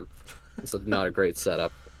fell again. This is not a great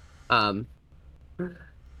setup. Um,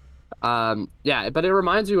 yeah, but it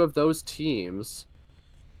reminds you of those teams.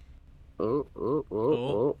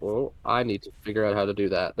 Oh, I need to figure out how to do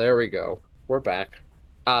that. There we go. We're back.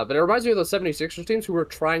 But it reminds me of the 76ers teams who were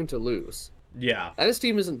trying to lose. yeah, And this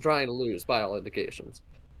team isn't trying to lose by all indications,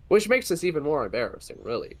 which makes this even more embarrassing,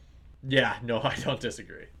 really. yeah. No, I don't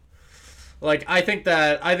disagree. Like, I think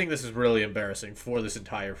this is really embarrassing for this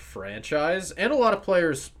entire franchise and a lot of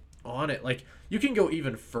players on it. Like, you can go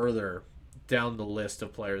even further down the list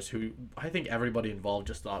of players who I think everybody involved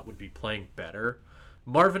just thought would be playing better.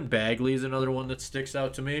 Marvin Bagley is another one that sticks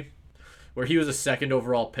out to me, where he was a second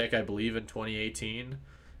overall pick, I believe, in 2018,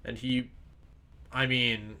 and I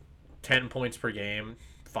mean, 10 points per game,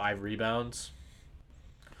 5 rebounds.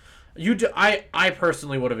 I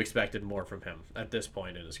personally would have expected more from him at this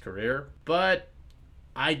point in his career, but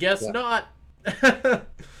I guess Yeah, not.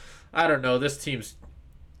 I don't know. This team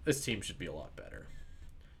should be a lot better.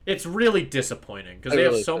 It's really disappointing because I they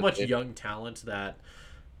have really so should much be. young talent that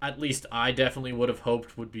at least I definitely would have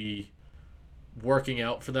hoped would be working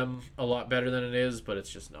out for them a lot better than it is, but it's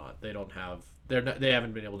just not. They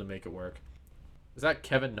haven't been able to make it work. Is that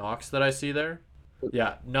Kevin Knox that I see there?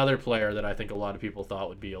 Yeah, another player that I think a lot of people thought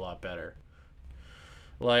would be a lot better.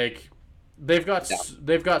 Like Yeah,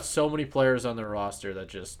 they've got so many players on their roster that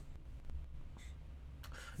just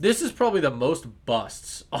this is probably the most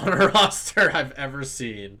busts on a roster I've ever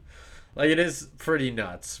seen. Like it is pretty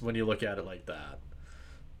nuts when you look at it like that.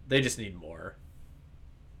 They just need more.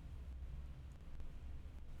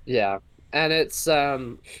 yeah. And it's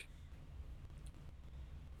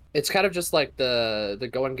kind of just like the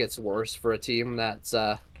going gets worse for a team that's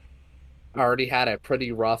already had a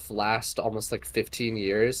pretty rough last almost like 15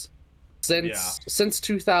 years. Yeah. Since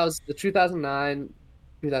 2000, the 2009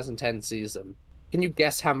 2010 season, can you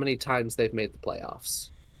guess how many times they've made the playoffs?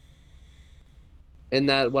 In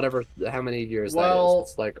that whatever how many years that is. Well,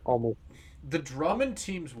 It's like the Drummond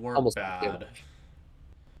teams weren't almost 50. bad,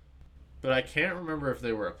 but I can't remember if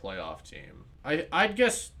they were a playoff team. I'd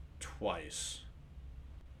guess twice.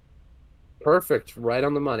 Perfect, right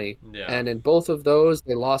on the money. Yeah. And in both of those,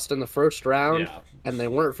 they lost in the first round, Yeah. and they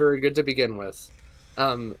weren't very good to begin with.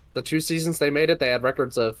 The two seasons they made it, they had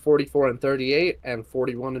records of 44 and 38 and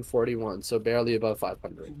 41 and 41, so barely above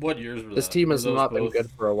 500. What years were This that? team Were has those not been both good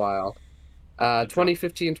for a while. the drum?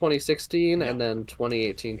 2015, 2016, Yeah. and then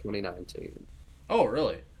 2018, 2019. Oh,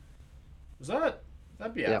 really? Was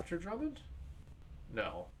that'd be Yeah, after Drummond?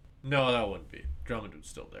 No. No, that wouldn't be. Drummond was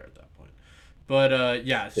still there at that point. But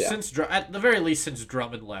yeah, yeah, at the very least since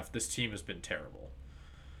Drummond left, this team has been terrible.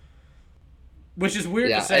 Which is weird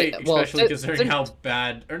to yeah. say, Well, especially considering since how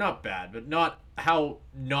bad, or not bad, but not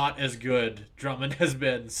as good Drummond has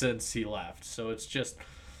been since he left. So it's just,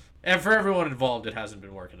 and for everyone involved, it hasn't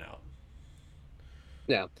been working out.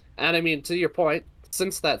 yeah, and I mean to your point,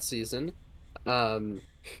 since that season, um,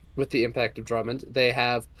 with the impact of Drummond, they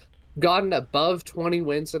have gotten above 20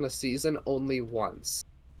 wins in a season only once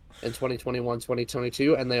in 2021,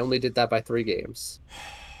 2022, and they only did that by 3 games.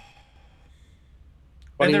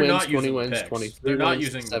 And 20 they're wins, not 20 using the wins, picks. 23 They're not wins,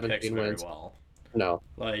 using the picks 17 very wins. well. No.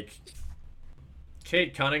 Like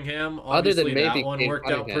Kate Cunningham, Other obviously than that maybe one Cade worked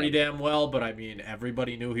out pretty Cunningham. damn well, but I mean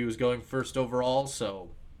everybody knew he was going first overall, so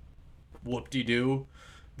whoop de doo.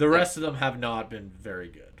 The Yeah. rest of them have not been very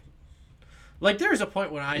good. Like there's a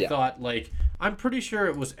point when I Yeah. thought like I'm pretty sure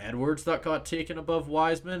it was Edwards that got taken above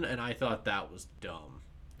Wiseman, and I thought that was dumb.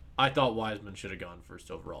 I thought Wiseman should have gone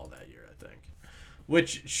first overall that year, I think.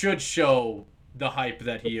 Which should show the hype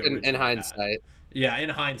that he In originally had. hindsight. Yeah,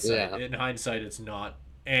 Yeah. in hindsight, it's not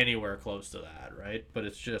anywhere close to that, right? But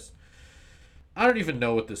it's just, I don't even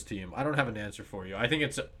know with this team. I don't have an answer for you. I think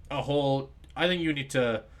it's a whole. I think you need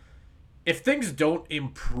to, if things don't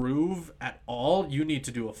improve at all, you need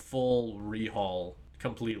to do a full rehaul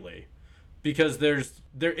completely, because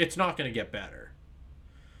it's not going to get better.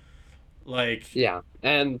 Like Yeah.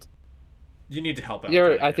 And you need to help out I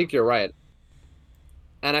Cunningham. think you're right.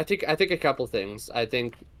 And I think a couple things. I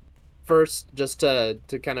think first, just to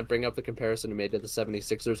kind of bring up the comparison you made to the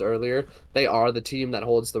 76ers earlier, they are the team that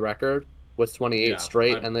holds the record with 28 Yeah,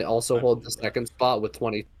 straight, and they also I hold the believe that. second spot with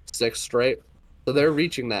 26 straight. So they're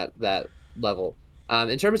reaching that level.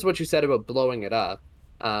 In terms of what you said about blowing it up,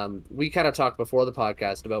 we kind of talked before the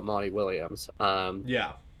podcast about Monty Williams,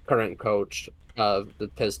 Yeah, current coach of the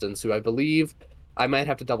Pistons, who I might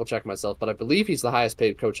have to double check myself, but I believe he's the highest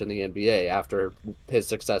paid coach in the NBA after his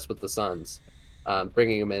success with the Suns,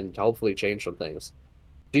 bringing him in to hopefully change some things.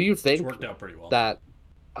 Do you It's think worked out pretty well. that?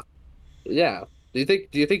 Yeah. Do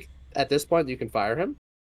you think at this point you can fire him?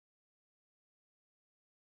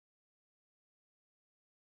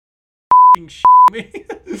 Me.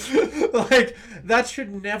 Like, that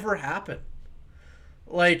should never happen.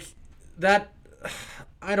 Like, that.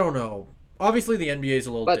 I don't know. Obviously, the NBA is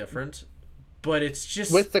a little But different, but it's just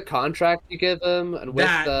with the contract you give him, and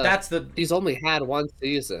with that. the That's the. he's only had one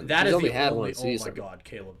season. That He's is the only had only. one Oh my season. God,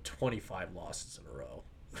 Caleb! 25 losses in a row.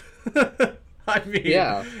 I mean,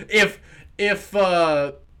 Yeah. if if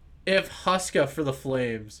Huska for the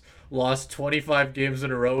Flames lost 25 games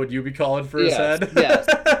in a row, would you be calling for his Yes. head?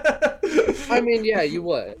 Yes. I mean, yeah, you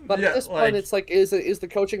would. But at Yeah, this point, like it's like, is the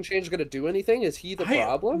coaching change going to do anything? Is he the I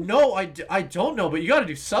problem? no, I don't know, but you got to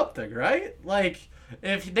do something, right? Like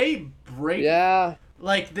if they break, Yeah.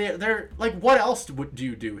 like they're like, what else do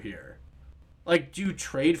you do here? Like, do you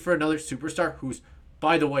trade for another superstar who's,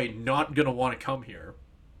 by the way, not gonna want to come here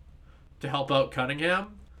to help out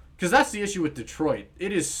Cunningham? Because that's the issue with Detroit.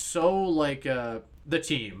 It is so like the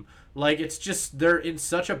team, like it's just they're in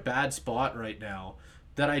such a bad spot right now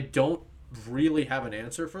that I don't really have an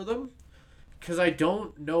answer for them because I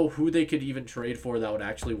don't know who they could even trade for that would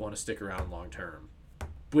actually want to stick around long term.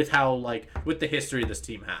 With how like with the history this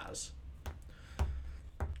team has,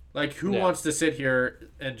 like who Yeah. wants to sit here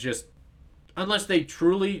and just unless they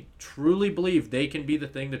truly believe they can be the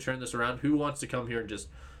thing to turn this around, who wants to come here and just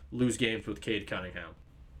lose games with Cade Cunningham?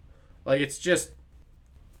 Like it's just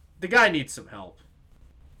the guy needs some help.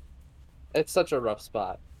 It's such a rough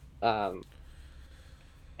spot. Um,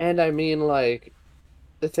 and I mean, like,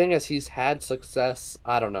 the thing is, he's had success.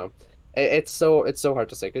 I don't know. It's so hard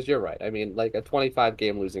to say because you're right. I mean, like a 25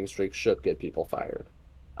 game losing streak should get people fired.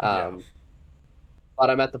 Yeah. Um, but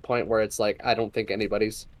I'm at the point where it's like I don't think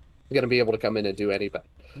anybody's gonna be able to come in and do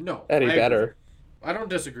No, any I agree. better. I don't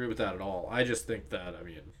disagree with that at all. I just think that I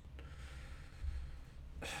mean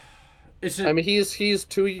it's I a, mean, he's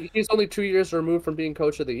only 2 years removed from being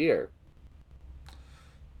coach of the year.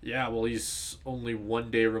 yeah, well he's only one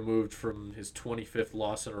day removed from his 25th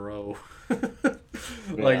loss in a row.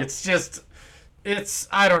 Like Yeah. it's just it's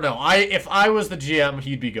I don't know. I if I was the GM,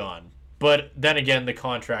 he'd be gone. But then again, the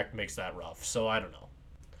contract makes that rough. So I don't know.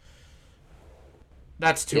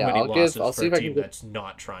 That's too Yeah, many losses I'll for see a if I can team get. that's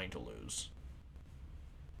not trying to lose.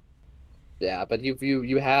 Yeah, but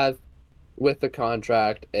you have with the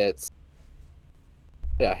contract, it's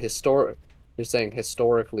yeah, historic. You're saying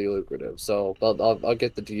historically lucrative. So I'll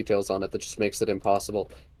get the details on it. That just makes it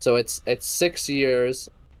impossible. So it's 6 years,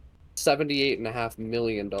 $78.5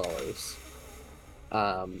 million.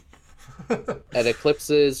 Um, and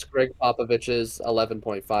eclipses Greg Popovich's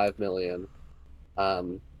 11.5 million.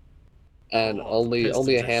 Um, and Oh, the only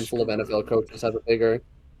Pistons a are handful of NFL screwed. coaches have a bigger.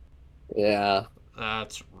 Yeah,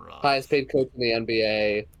 That's highest rough. paid coach in the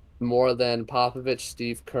NBA, more than Popovich,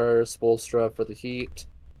 Steve Kerr, Spoelstra for the Heat.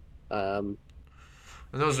 Um,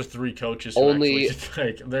 And those are three coaches who actually only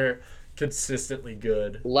like they're consistently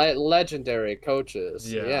good. legendary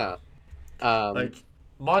coaches. Yeah. Yeah. Um, Like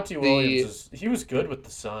Monty Williams the is he was good with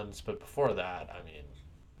the Suns, but before that, I mean,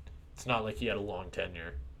 it's not like he had a long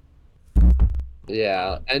tenure.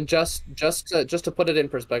 yeah, and just to put it in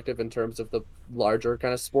perspective in terms of the larger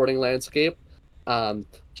kind of sporting landscape,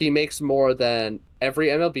 he makes more than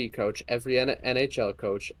every MLB coach, every NHL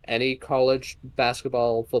coach, any college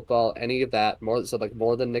basketball, football, any of that. More so like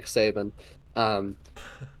more than Nick Saban. Um,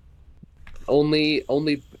 only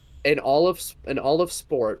in all of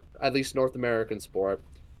sport, at least North American sport,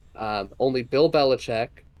 only Bill Belichick,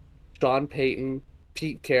 Sean Payton,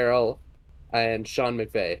 Pete Carroll, and Sean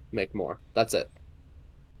McVay make more. That's it.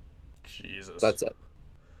 Jesus. That's it.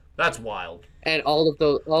 That's wild. And all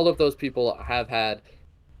of those people have had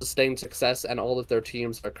sustained success, and all of their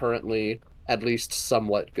teams are currently at least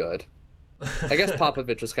somewhat good. I guess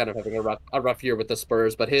Popovich is kind of having a rough year with the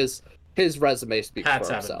Spurs, but his resume speaks for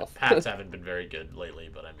himself. Pats haven't been very good lately,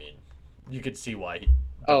 but I mean, you could see why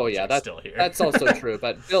Oh yeah, Belichick's that still here. that's also true.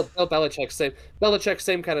 But Bill Belichick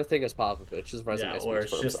same kind of thing as Popovich. His Yeah, resume where speaks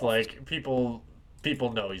it's for just himself. like people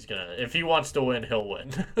know he's gonna if he wants to win, he'll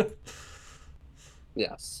win.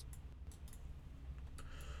 Yes.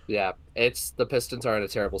 Yeah. It's the Pistons are in a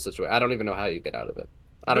terrible situation. I don't even know how you get out of it.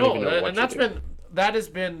 I don't even No, know and what you do. that has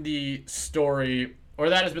been the story, or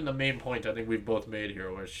that has been the main point I think we've both made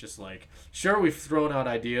here, where it's just like, sure, we've thrown out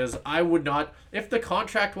ideas. I would not, if the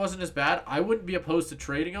contract wasn't as bad, I wouldn't be opposed to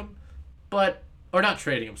trading him, but or not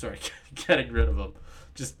trading him, sorry, getting rid of him,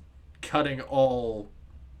 just cutting all,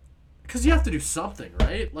 because you have to do something,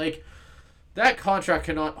 right? Like that contract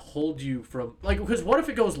cannot hold you from like because what if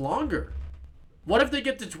it goes longer? What if they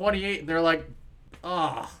get to 28 and they're like,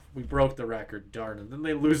 we broke the record, darn. And then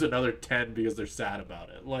they lose another 10 because they're sad about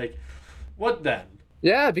it. Like, what then?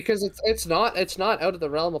 Yeah, because it's not out of the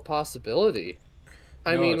realm of possibility.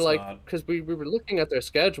 I No, mean, it's like, not. because we were looking at their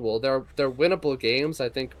schedule, their winnable games, I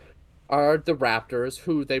think, are the Raptors,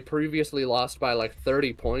 who they previously lost by like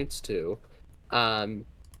 30 points to, um,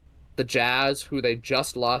 the Jazz, who they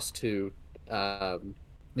just lost to,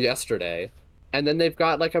 yesterday, and then they've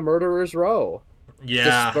got like a murderer's row. The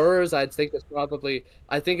Yeah. Spurs, I think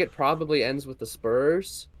it probably ends with the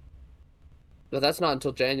Spurs, but that's not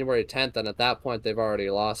until January 10th, and at that point they've already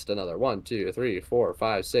lost another one, two, three, four,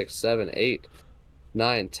 five, six, seven, eight,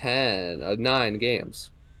 nine, 10, 9 games.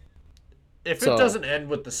 If it So doesn't end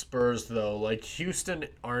with the Spurs, though, like, Houston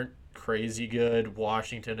aren't crazy good.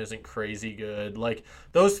 Washington isn't crazy good. Like,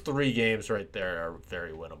 those three games right there are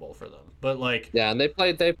very winnable for them. But, like, yeah, and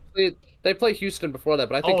they play Houston before that,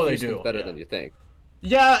 but I think oh, they Houston's do. better Yeah. than you think.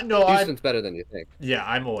 Yeah, no, Houston's better than you think. yeah,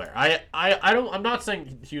 I'm aware. I don't. I'm not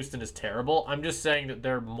saying Houston is terrible. I'm just saying that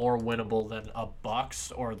they're more winnable than a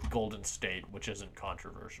Bucks or Golden State, which isn't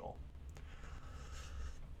controversial.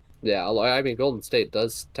 Yeah, I mean Golden State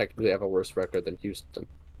does technically have a worse record than Houston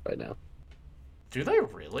right now. Do they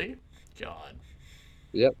really? God,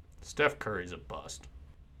 Yep. Steph Curry's a bust.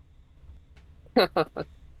 I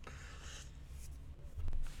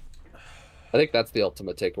think that's the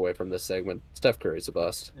ultimate takeaway from this segment. Steph Curry's a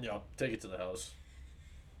bust. Yeah, take it to the house.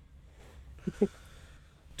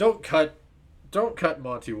 Don't cut, don't cut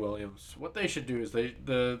Monty Williams. What they should do is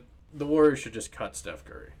the Warriors should just cut Steph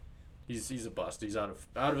Curry. He's a bust. He's out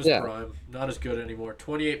of his Yeah. prime. Not as good anymore.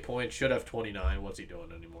 28 points. Should have 29. What's he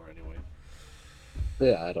doing anymore anyway?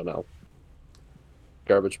 Yeah, I don't know.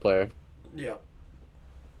 Garbage player. Yeah.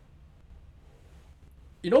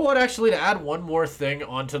 You know what? Actually, to add one more thing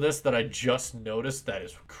onto this that I just noticed that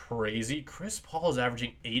is crazy. Chris Paul is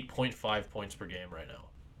averaging 8.5 points per game right now.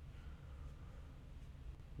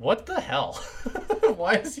 What the hell?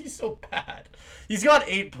 Why is he so bad? He's got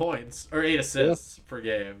 8 points or 8 assists per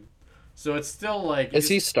game. So it's still like Is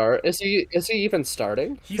he even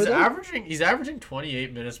starting he's for them? averaging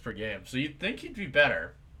 28 minutes per game. So you'd think he'd be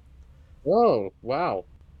better. Oh, wow.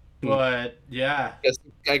 Hmm. But yeah. Guess,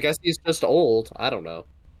 I guess he's just old. I don't know.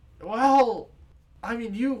 Well, I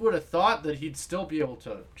mean, you would have thought that he'd still be able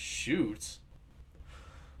to shoot.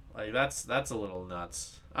 Like that's a little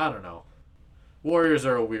nuts. I don't know. Warriors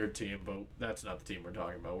are a weird team, but that's not the team we're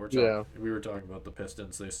talking about. Yeah. We were talking about the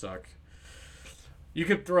Pistons. They suck. You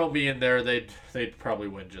could throw me in there. They'd probably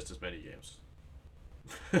win just as many games.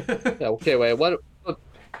 Yeah, okay, wait. What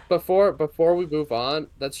before we move on,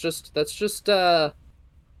 that's just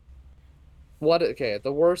what okay,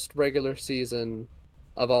 the worst regular season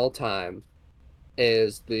of all time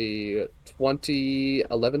is the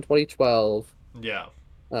 2011-2012 Yeah,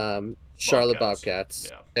 Charlotte Bobcats. Bobcats.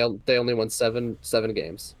 Yeah. They only won seven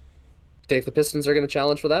games. Think the Pistons are going to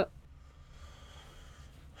challenge for that?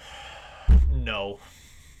 No,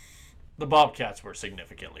 the Bobcats were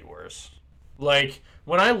significantly worse. Like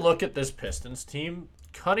when I look at this Pistons team,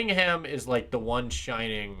 Cunningham is like the one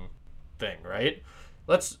shining thing, right?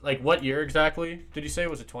 Let's like what year exactly did you say?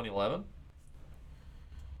 Was it 2011?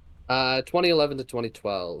 2011 to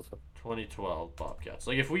 2012. 2012 Bobcats.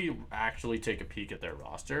 Like if we actually take a peek at their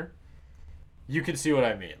roster, you can see what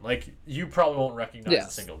I mean. Like you probably won't recognize a Yes.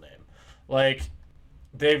 single name. Like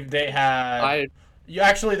they had I you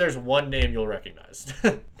actually there's one name you'll recognize.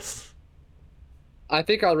 I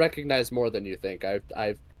think I'll recognize more than you think.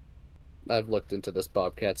 I've looked into this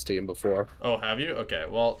Bobcats team before. Oh, have you? Okay.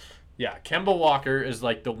 Well, yeah, Kemba Walker is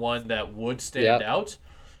like the one that would stand Yep. out.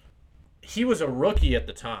 He was a rookie at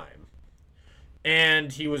the time,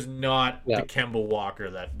 and he was not the Yep. Kemba Walker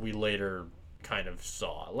that we later kind of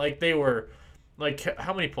saw. Like they were like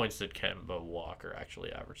how many points did Kemba Walker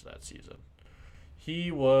actually average that season? He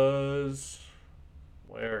was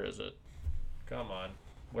where is it? Come on.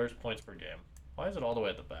 Where's points per game? Why is it all the way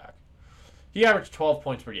at the back? He averaged 12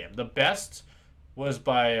 points per game. The best was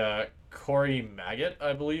by Corey Maggot,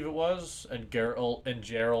 I believe it was, and Gerald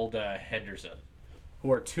Henderson,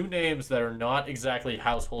 who are two names that are not exactly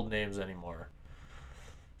household names anymore.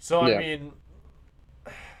 So I Yeah. mean,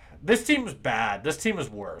 this team was bad. This team was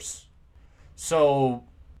worse. So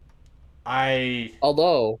I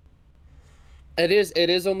Although it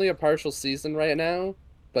is only a partial season right now,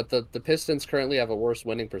 but the Pistons currently have a worse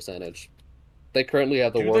winning percentage. They currently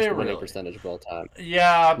have the do they worst winning really? percentage of all time.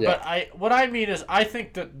 Yeah, Yeah. but what I mean is I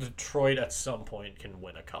think that Detroit at some point can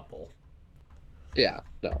win a couple. Yeah,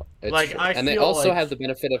 no, it's Like true. I And they feel also like have the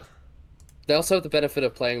benefit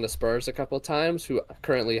of playing the Spurs a couple of times, who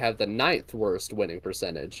currently have the ninth worst winning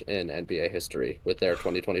percentage in NBA history with their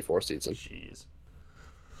 2024 season. jeez.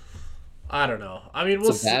 I don't know. I mean,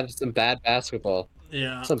 we'll Some see. bad basketball.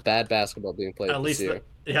 Yeah, Some bad basketball being played at this least the year.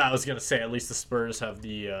 yeah. I was gonna say at least the Spurs have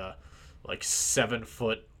the like 7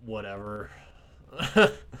 foot whatever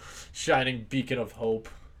shining beacon of hope.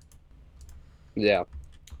 Yeah.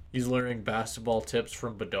 He's learning basketball tips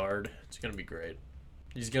from Bedard. It's gonna be great.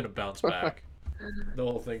 He's gonna bounce back. The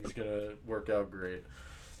whole thing's gonna work out great.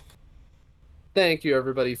 Thank you,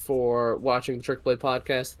 everybody, for watching the Trick Play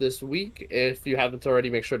podcast this week. If you haven't already,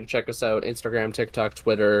 make sure to check us out Instagram, TikTok,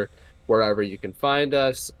 Twitter, wherever you can find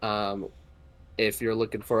us. If you're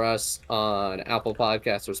looking for us on Apple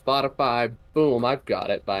Podcasts or Spotify, boom, I've got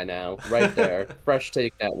it by now, right there. Fresh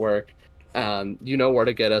Take Network. You know where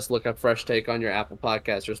to get us. Look up Fresh Take on your Apple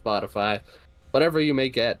Podcasts or Spotify, whatever you may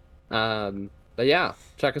get. But yeah,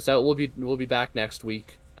 check us out. We'll be back next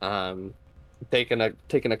week. Taking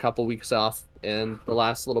a couple weeks off in the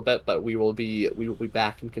last little bit, but we will be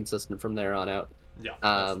back and consistent from there on out. Yeah,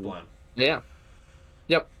 that's the Um, plan. yeah,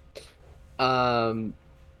 yep. Um,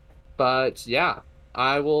 but yeah,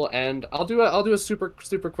 I'll do a super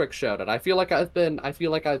quick shout out. I feel like I've been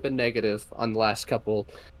negative on the last couple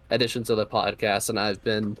editions of the podcast, and I've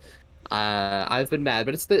been mad,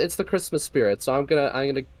 but it's the Christmas spirit, so I'm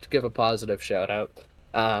gonna give a positive shout out.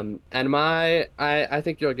 And I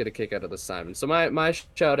think you'll get a kick out of this, Simon. So my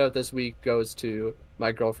shout out this week goes to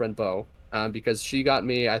my girlfriend Bo, because she got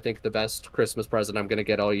me, I think, the best Christmas present I'm gonna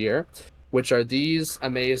get all year, which are these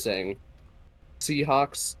amazing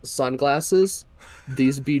Seahawks sunglasses,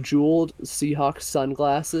 these bejeweled Seahawks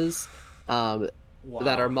sunglasses, um,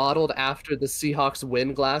 that are Wow. modeled after the Seahawks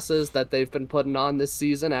win glasses that they've been putting on this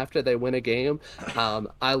season after they win a game.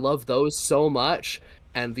 I love those so much.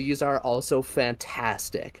 And these are also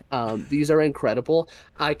fantastic. These are incredible.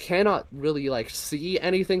 I cannot really like see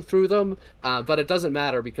anything through them, but it doesn't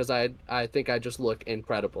matter because I think I just look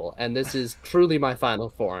incredible. And this is truly my final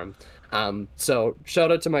form. So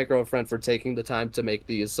shout out to my girlfriend for taking the time to make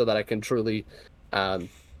these so that I can truly um,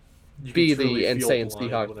 You can be truly the feel insane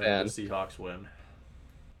blind Seahawks whenever the fan. Seahawks win.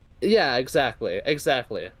 Yeah, exactly.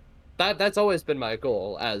 That's always been my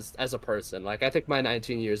goal as a person. Like I think my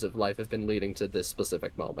 19 years of life have been leading to this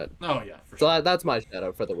specific moment. Oh yeah, for So sure. that's my shout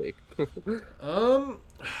out for the week. Um.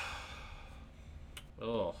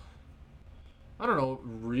 Oh, I don't know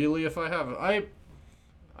really if I have. I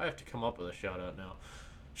have to come up with a shout out now.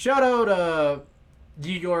 Shout out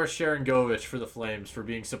Igor Sharangovich for the Flames for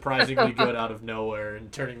being surprisingly good out of nowhere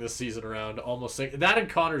and turning this season around. Almost like that, and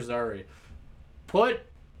Connor Zary. Put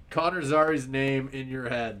Connor Zari's name in your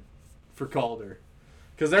head for Calder,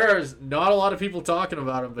 because there is not a lot of people talking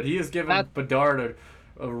about him, but he has given That Bedard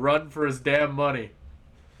a run for his damn money,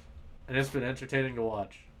 and it's been entertaining to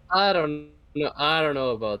watch. I don't know. I don't know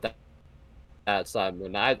about that,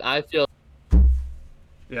 Simon. I feel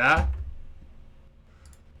Yeah,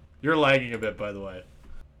 you're lagging a bit, by the way.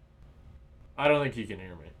 I don't think you can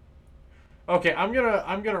hear me. Okay, I'm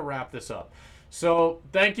gonna wrap this up. So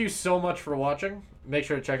thank you so much for watching. Make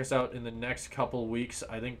sure to check us out in the next couple weeks.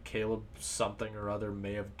 I think Caleb something or other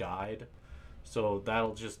may have died, so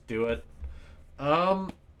that'll just do it.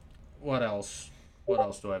 Um, what else? What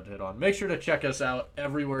else do I have to hit on? Make sure to check us out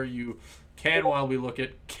everywhere you can while we look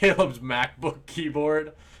at Caleb's MacBook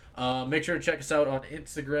keyboard. Make sure to check us out on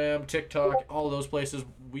Instagram, TikTok, all those places.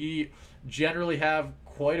 We generally have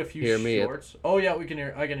quite a few hear me. shorts. Oh yeah, we can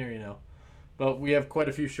hear. I can hear you now. But we have quite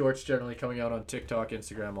a few shorts generally coming out on TikTok,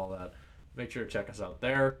 Instagram, all that. Make sure to check us out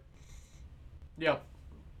there. Yep,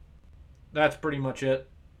 that's pretty much it.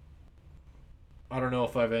 I don't know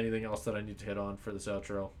if I have anything else that I need to hit on for this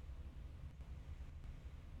outro.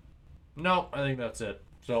 No, I think that's it.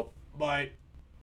 So, bye.